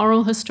 different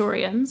oral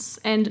historians,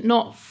 and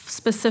not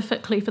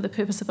specifically for the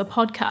purpose of a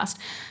podcast,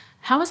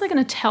 how was I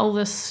going to tell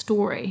this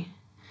story?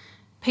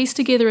 Piece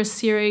together a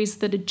series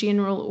that a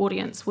general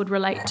audience would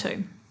relate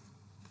to.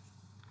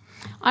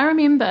 I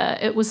remember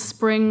it was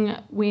spring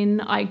when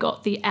I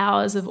got the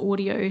hours of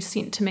audio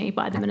sent to me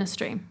by the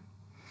ministry.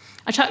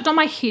 I chucked on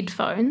my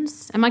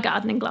headphones and my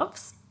gardening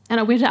gloves,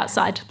 and I went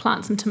outside to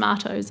plant some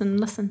tomatoes and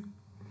listen.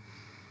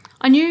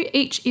 I knew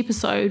each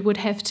episode would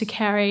have to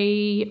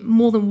carry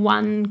more than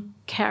 1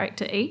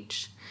 character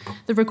each.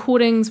 The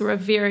recordings were of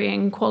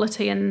varying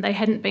quality and they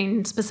hadn't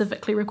been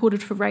specifically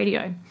recorded for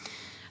radio.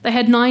 They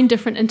had 9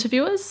 different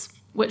interviewers,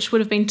 which would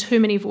have been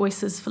too many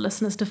voices for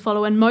listeners to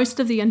follow, and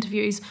most of the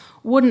interviews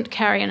wouldn't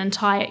carry an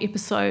entire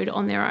episode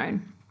on their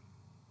own.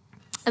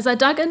 As I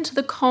dug into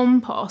the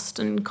compost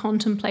and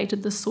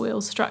contemplated the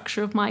soil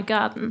structure of my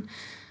garden,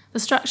 the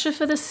structure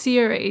for the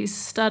series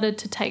started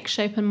to take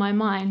shape in my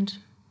mind.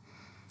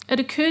 It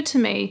occurred to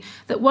me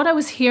that what I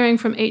was hearing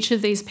from each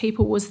of these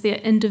people was their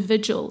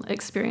individual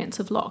experience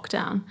of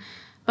lockdown,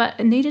 but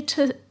it needed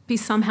to be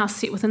somehow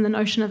set within the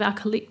notion of our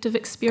collective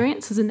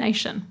experience as a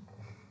nation.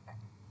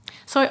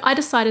 So I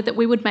decided that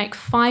we would make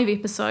 5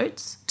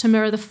 episodes to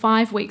mirror the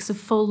 5 weeks of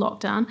full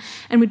lockdown,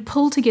 and we'd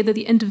pull together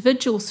the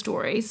individual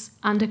stories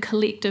under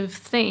collective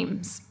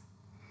themes.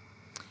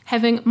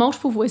 Having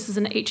multiple voices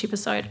in each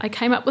episode, I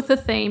came up with the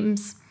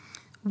themes: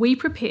 we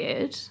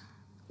prepared,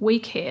 we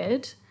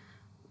cared,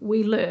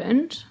 we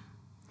learned,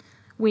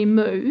 we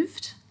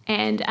moved,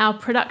 and our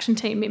production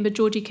team member,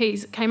 Georgie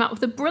Keys, came up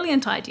with a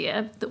brilliant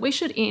idea that we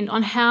should end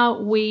on how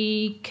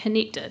we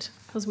connected,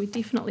 because we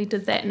definitely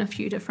did that in a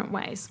few different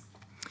ways.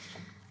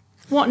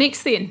 What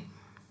next then?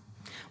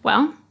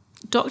 Well,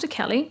 Dr.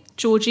 Kelly,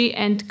 Georgie,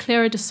 and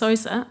Clara de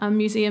Souza, a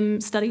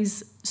museum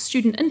studies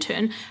student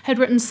intern, had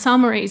written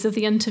summaries of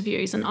the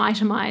interviews and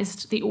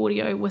itemised the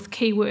audio with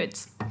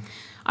keywords.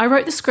 I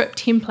wrote the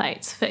script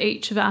templates for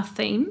each of our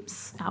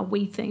themes, our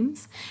we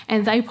themes,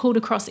 and they pulled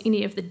across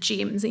any of the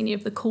gems, any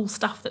of the cool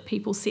stuff that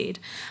people said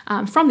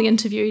from the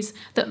interviews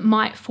that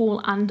might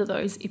fall under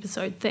those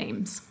episode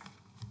themes.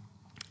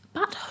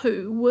 But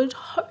who would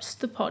host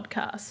the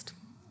podcast?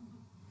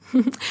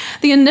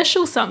 The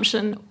initial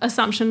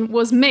assumption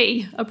was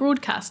me, a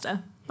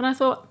broadcaster, but I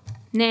thought,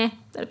 nah,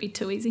 that'd be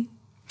too easy.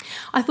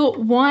 I thought,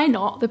 why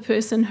not the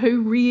person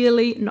who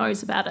really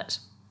knows about it,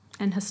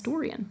 an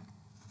historian?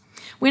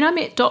 When I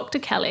met Dr.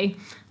 Kelly,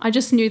 I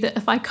just knew that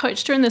if I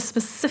coached her in the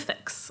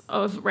specifics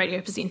of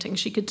radio presenting,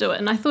 she could do it,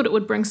 and I thought it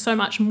would bring so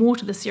much more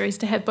to the series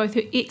to have both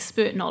her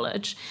expert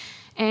knowledge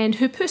and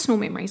her personal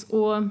memories,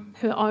 or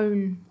her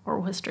own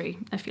oral history,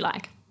 if you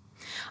like.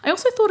 I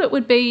also thought it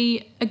would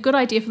be a good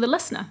idea for the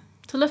listener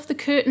to lift the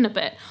curtain a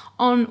bit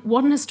on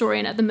what an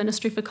historian at the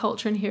Ministry for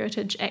Culture and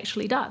Heritage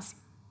actually does.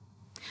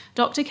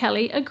 Dr.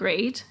 Kelly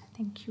agreed.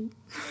 Thank you.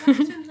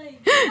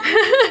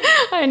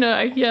 I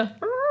know, yeah.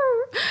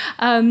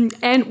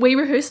 And we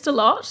rehearsed a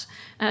lot.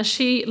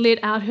 She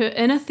let out her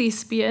inner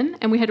thespian,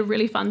 and we had a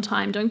really fun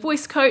time doing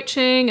voice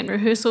coaching and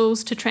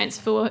rehearsals to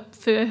transfer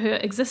her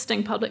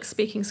existing public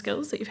speaking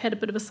skills that you've had a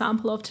bit of a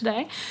sample of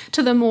today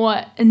to the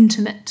more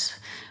intimate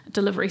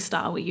delivery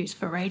style we use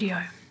for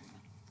radio.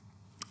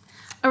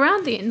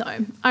 Around then,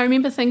 though, I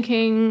remember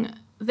thinking,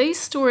 these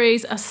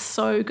stories are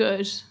so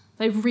good.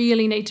 They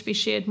really need to be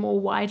shared more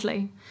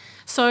widely.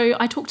 So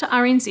I talked to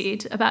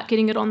RNZ about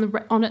getting it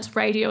on its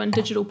radio and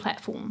digital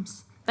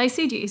platforms. They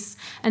said yes,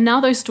 and now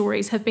those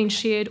stories have been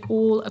shared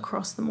all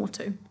across the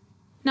Motu.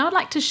 Now I'd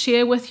like to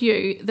share with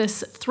you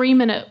this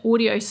 3-minute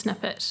audio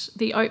snippet,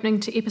 the opening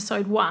to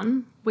episode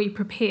 1, We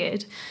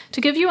Prepared,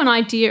 to give you an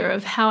idea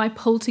of how I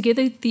pulled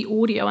together the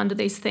audio under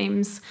these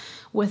themes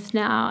with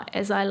now,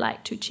 as I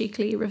like to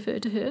cheekily refer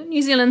to her,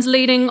 New Zealand's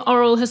leading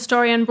oral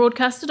historian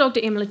broadcaster,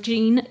 Dr.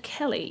 Emma-Jean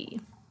Kelly.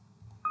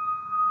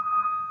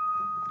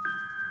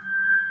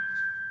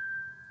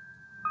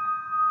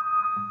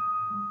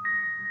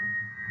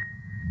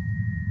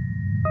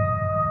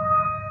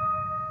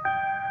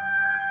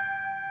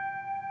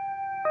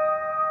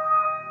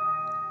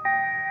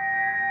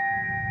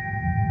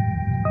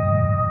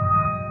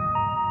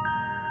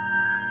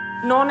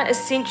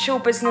 Non-essential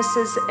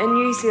businesses in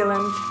New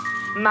Zealand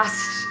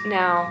must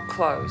now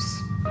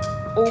close.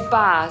 All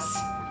bars,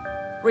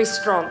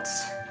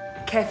 restaurants,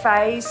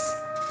 cafes,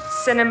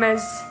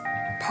 cinemas,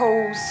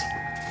 pools,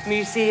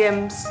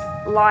 museums,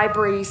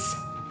 libraries,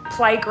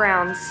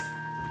 playgrounds,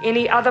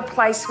 any other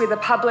place where the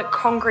public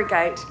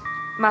congregate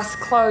must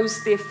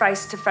close their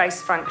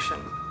face-to-face function.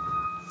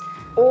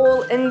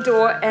 All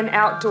indoor and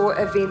outdoor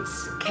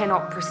events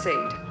cannot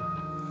proceed.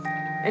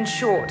 In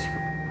short,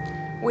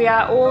 we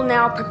are all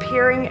now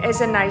preparing as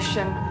a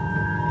nation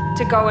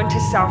to go into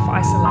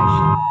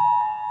self-isolation.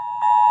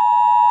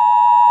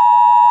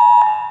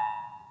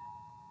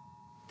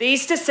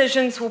 These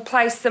decisions will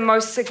place the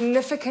most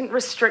significant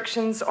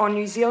restrictions on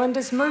New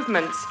Zealanders'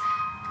 movements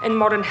in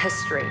modern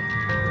history.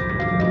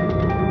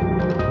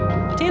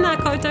 Tēnā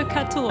koutou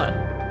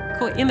katoa,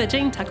 ko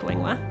Emma-Jean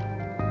takuingoa.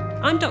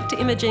 I'm Dr.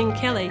 Emma-Jean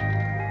Kelly,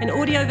 an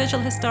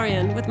audiovisual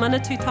historian with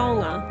Manatū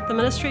Taonga, the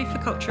Ministry for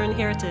Culture and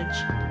Heritage.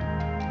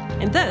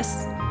 And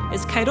this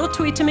is Kei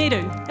Rotui Te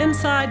Miru,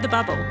 Inside the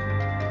Bubble.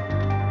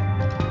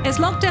 As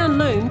lockdown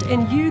loomed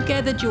and you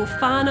gathered your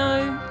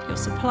whānau, your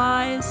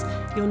supplies,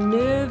 your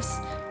nerves,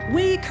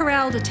 we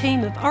corralled a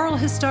team of oral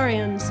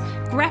historians,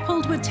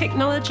 grappled with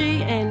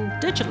technology and,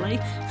 digitally,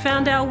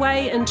 found our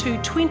way into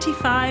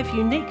 25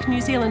 unique New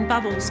Zealand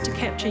bubbles to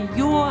capture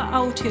your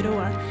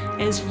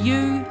Aotearoa as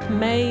you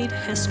made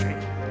history.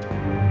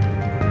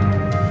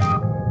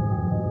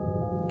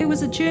 It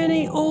was a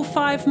journey all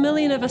 5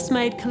 million of us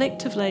made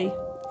collectively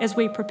as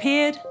we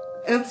prepared.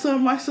 And so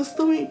my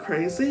sister went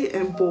crazy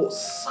and bought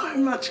so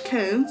much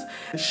cans.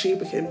 She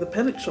became the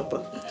panic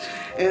shopper.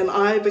 And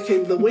I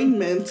became the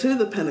wingman to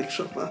the panic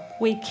shopper.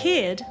 We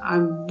cared.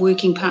 I'm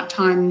working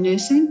part-time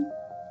nursing.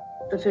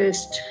 The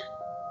first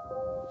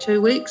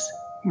 2 weeks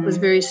was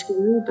very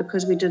scary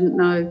because we didn't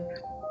know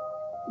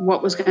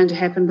what was going to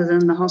happen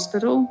within the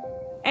hospital.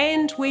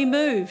 And we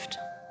moved.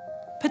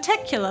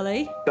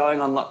 Particularly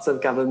going on lots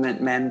of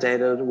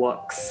government-mandated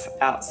walks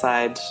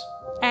outside.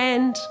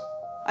 And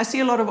I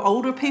see a lot of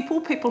older people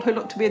who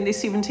look to be in their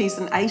 70s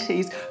and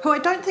 80s, who I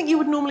don't think you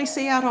would normally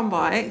see out on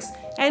bikes.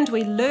 And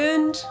we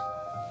learned.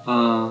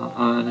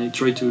 And I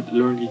tried to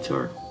learn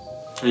guitar.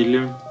 I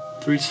learned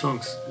 3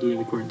 songs during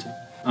the quarantine.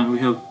 And we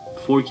have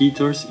 4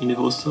 guitars in the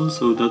hostel,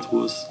 so that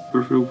was a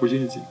perfect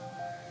opportunity.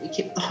 We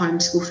kept the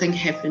homeschool thing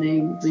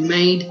happening. We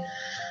made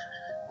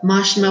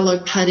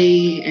marshmallow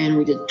putty and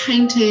we did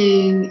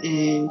painting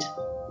and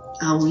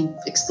we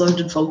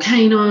exploded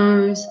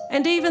volcanoes.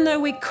 And even though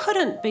we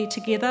couldn't be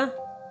together,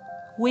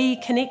 we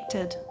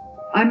connected.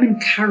 I'm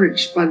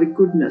encouraged by the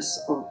goodness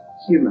of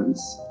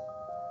humans.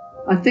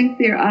 I think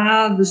there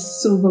are the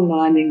silver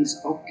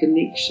linings of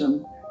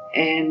connection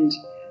and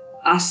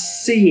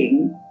us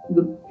seeing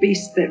the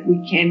best that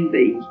we can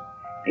be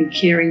and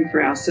caring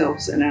for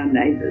ourselves and our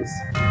neighbours.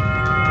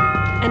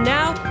 And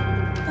now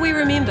we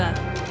remember.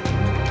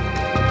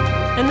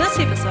 In this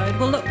episode,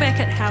 we'll look back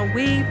at how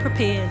we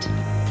prepared.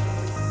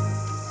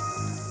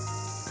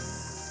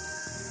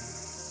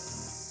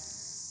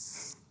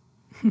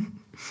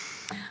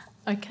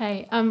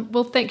 Okay,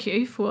 well, thank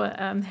you for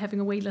having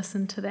a wee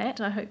listen to that.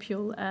 I hope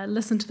you'll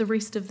listen to the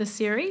rest of the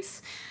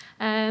series.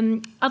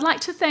 I'd like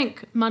to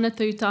thank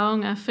Manatū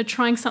Taonga for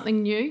trying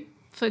something new,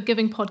 for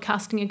giving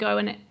podcasting a go,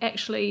 and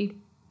actually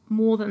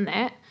more than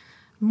that,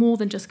 more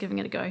than just giving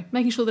it a go,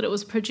 making sure that it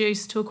was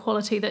produced to a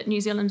quality that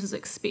New Zealanders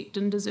expect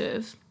and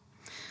deserve.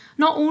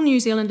 Not all New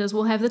Zealanders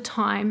will have the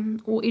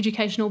time or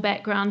educational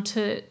background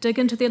to dig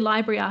into their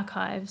library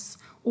archives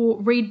or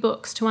read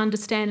books to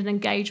understand and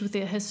engage with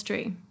their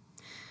history.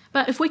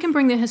 But if we can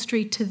bring their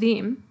history to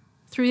them,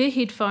 through their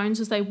headphones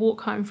as they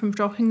walk home from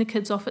dropping the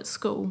kids off at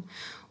school,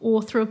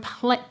 or through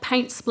a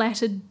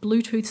paint-splattered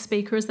Bluetooth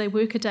speaker as they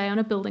work a day on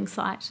a building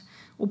site,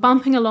 or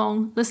bumping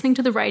along, listening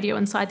to the radio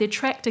inside their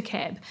tractor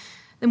cab,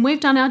 then we've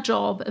done our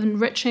job of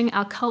enriching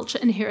our culture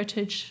and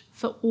heritage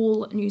for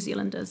all New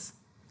Zealanders.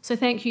 So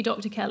thank you,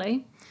 Dr.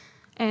 Kelly,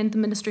 and the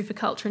Ministry for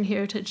Culture and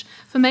Heritage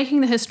for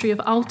making the history of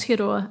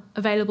Aotearoa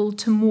available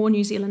to more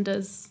New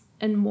Zealanders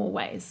in more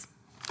ways.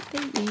 The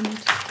end.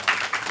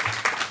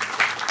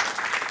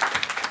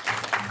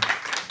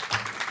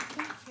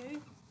 Thank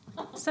you.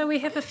 So we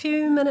have a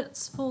few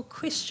minutes for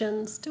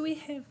questions. Do we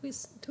have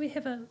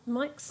a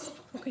mics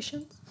for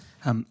questions?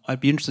 I'd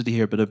be interested to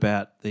hear a bit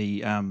about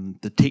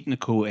the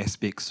technical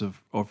aspects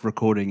of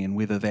recording and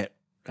whether that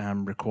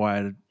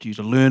required you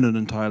to learn an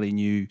entirely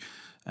new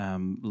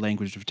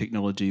language of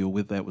technology, or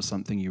whether that was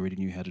something you already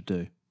knew how to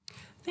do.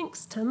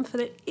 Thanks, Tim, for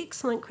that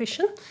excellent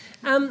question.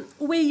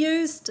 We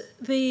used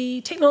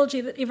the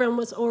technology that everyone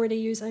was already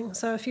using.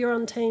 So if you're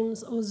on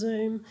Teams or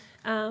Zoom,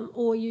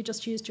 or you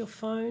just used your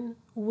phone,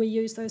 we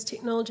used those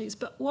technologies.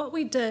 But what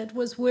we did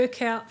was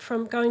work out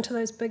from going to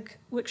those big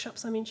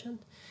workshops I mentioned,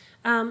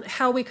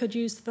 how we could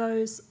use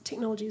those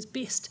technologies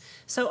best.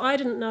 So I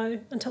didn't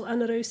know until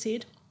Anaru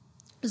said,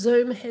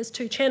 Zoom has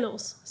 2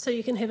 channels, so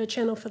you can have a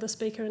channel for the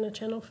speaker and a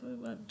channel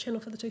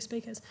for the 2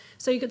 speakers.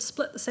 So you could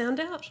split the sound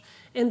out,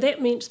 and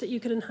that meant that you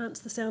could enhance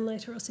the sound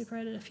later or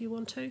separate it if you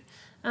want to.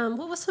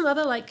 What were some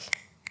other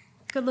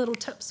good little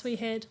tips we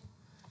had?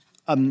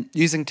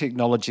 Using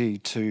technology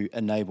to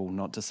enable,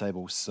 not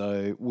disable.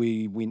 So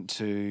we went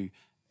to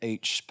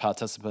each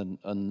participant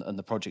in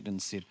the project and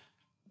said,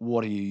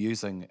 what are you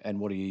using and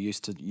what are you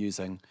used to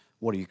using?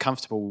 What are you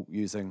comfortable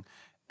using?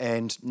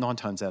 And 9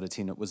 times out of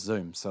 10, it was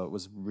Zoom. So it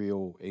was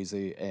real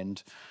easy.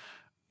 And,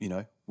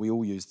 we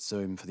all used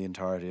Zoom for the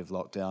entirety of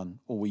lockdown,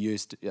 or we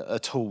used a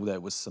tool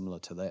that was similar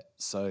to that.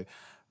 So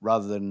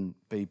rather than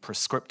be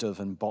prescriptive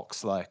and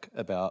box-like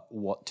about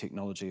what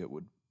technology it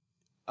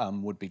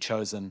would be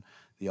chosen,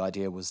 the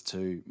idea was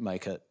to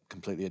make it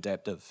completely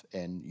adaptive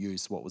and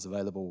use what was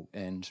available.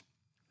 And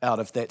out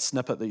of that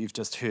snippet that you've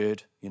just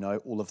heard,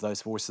 all of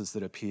those voices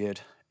that appeared,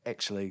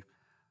 actually,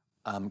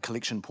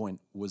 collection point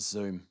was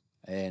Zoom.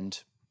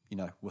 And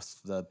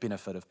with the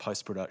benefit of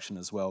post-production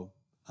as well,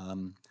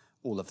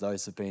 all of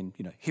those have been,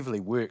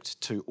 heavily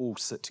worked to all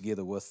sit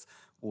together with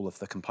all of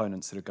the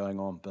components that are going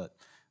on, but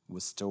it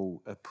was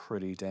still a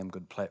pretty damn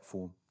good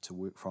platform to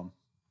work from.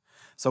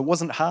 So it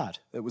wasn't hard.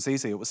 It was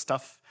easy. It was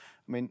stuff.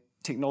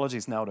 Technology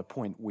is now at a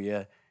point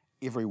where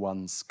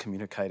everyone's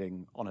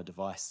communicating on a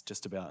device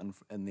just about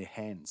in their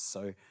hands.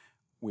 So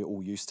we're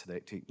all used to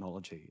that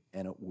technology,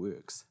 and it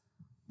works.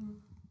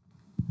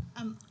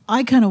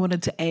 I kind of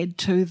wanted to add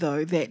too,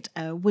 though, that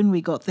when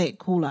we got that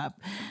call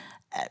up,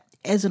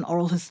 as an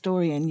oral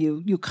historian,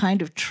 you're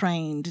kind of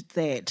trained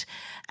that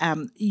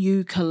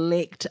you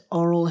collect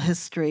oral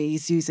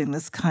histories using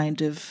this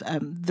kind of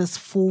this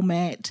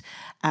format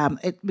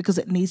because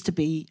it needs to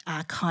be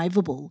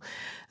archivable.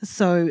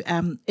 So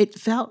it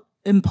felt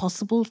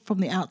impossible from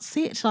the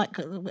outset.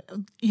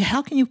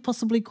 How can you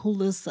possibly call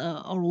this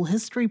oral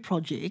history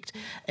project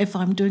if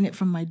I'm doing it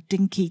from my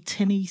dinky,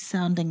 tinny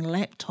sounding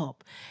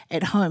laptop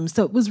at home?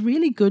 So it was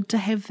really good to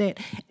have that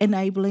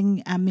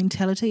enabling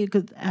mentality.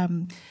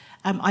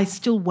 I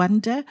still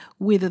wonder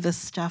whether the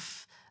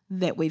stuff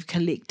that we've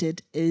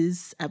collected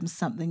is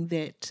something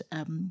that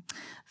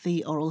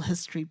the oral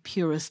history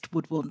purist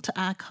would want to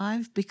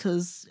archive,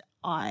 because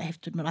I have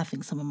to admit, I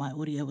think some of my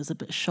audio was a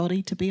bit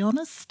shoddy, to be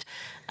honest.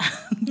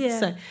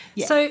 So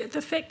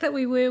the fact that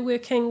we were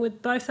working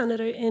with both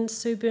Anaru and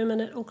Sue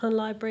Berman at Auckland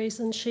Libraries,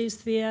 and she's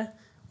their,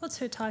 what's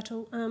her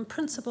title?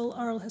 Principal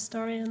Oral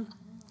Historian.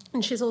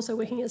 And she's also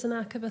working as an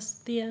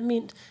archivist there,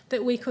 meant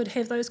that we could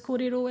have those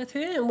kōrero with her,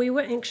 and we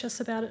were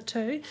anxious about it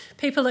too.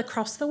 People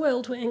across the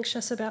world were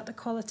anxious about the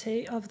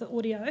quality of the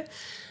audio.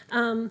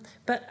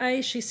 But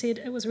A, she said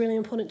it was really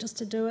important just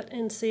to do it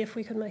and see if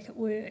we could make it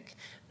work.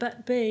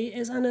 But B,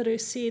 as Anaru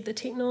said, the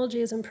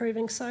technology is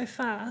improving so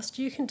fast,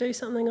 you can do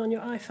something on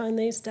your iPhone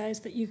these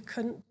days that you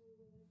couldn't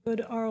with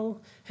a good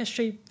oral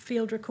history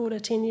field recorder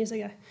 10 years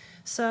ago.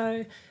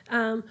 So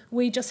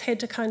we just had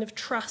to kind of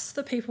trust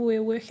the people we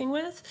were working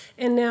with,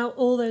 and now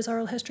all those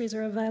oral histories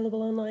are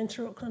available online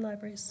through Auckland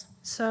Libraries.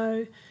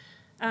 So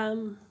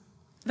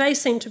they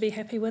seem to be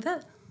happy with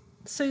it.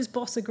 Sue's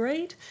boss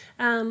agreed,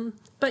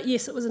 but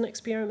yes, it was an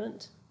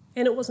experiment,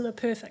 and it wasn't a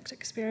perfect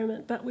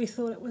experiment, but we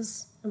thought it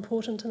was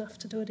important enough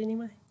to do it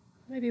anyway.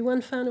 Maybe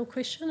one final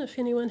question, if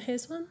anyone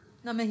has one.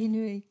 Ngā mihi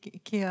nui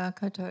kia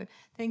koutou.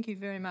 Thank you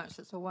very much.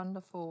 It's a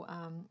wonderful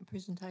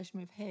presentation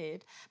we've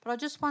had. But I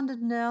just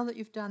wondered, now that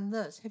you've done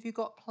this, have you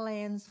got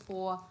plans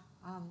for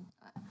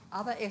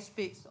other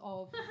aspects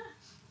of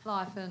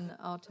life in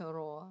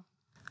Aotearoa?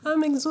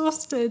 I'm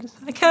exhausted.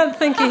 I can't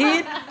think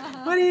ahead.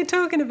 What are you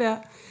talking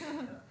about?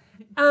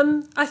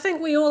 I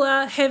think we all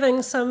are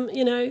having some,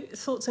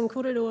 thoughts and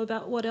kōrero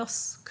about what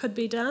else could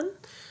be done.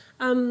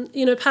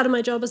 Part of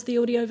my job as the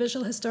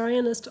audiovisual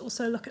historian is to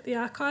also look at the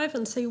archive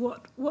and see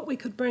what we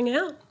could bring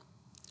out.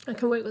 I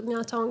can work with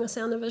Ngā Taonga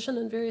Sound and Vision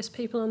and various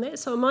people on that,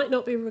 so I might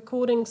not be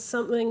recording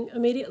something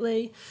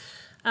immediately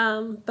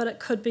but it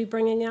could be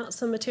bringing out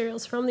some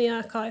materials from the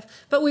archive.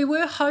 But we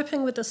were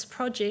hoping with this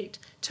project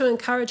to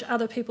encourage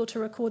other people to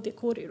record their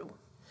kōrero.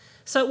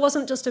 So it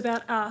wasn't just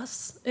about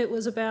us, it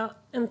was about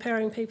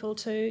empowering people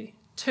to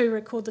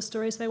record the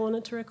stories they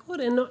wanted to record,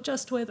 and not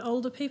just with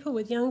older people,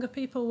 with younger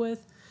people,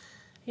 with,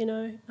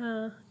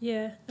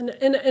 yeah.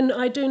 And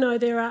I do know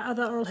there are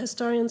other oral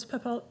historians,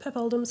 Pip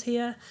Oldham's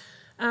here.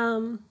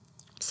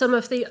 Some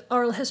of the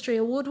Oral History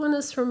Award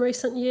winners from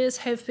recent years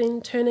have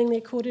been turning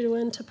their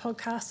kōrero into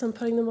podcasts and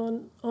putting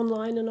them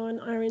online and on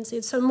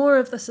RNZ. So more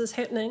of this is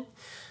happening.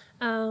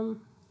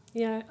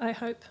 I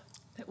hope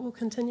that will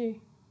continue.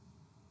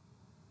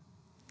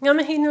 Ngā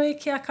mihi nui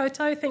ki a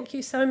koutou. Thank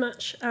you so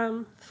much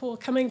for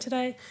coming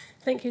today.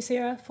 Thank you,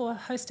 Sarah, for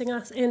hosting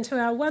us, and to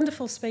our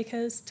wonderful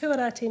speakers,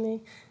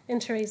 Tuaratini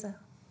and Teresa.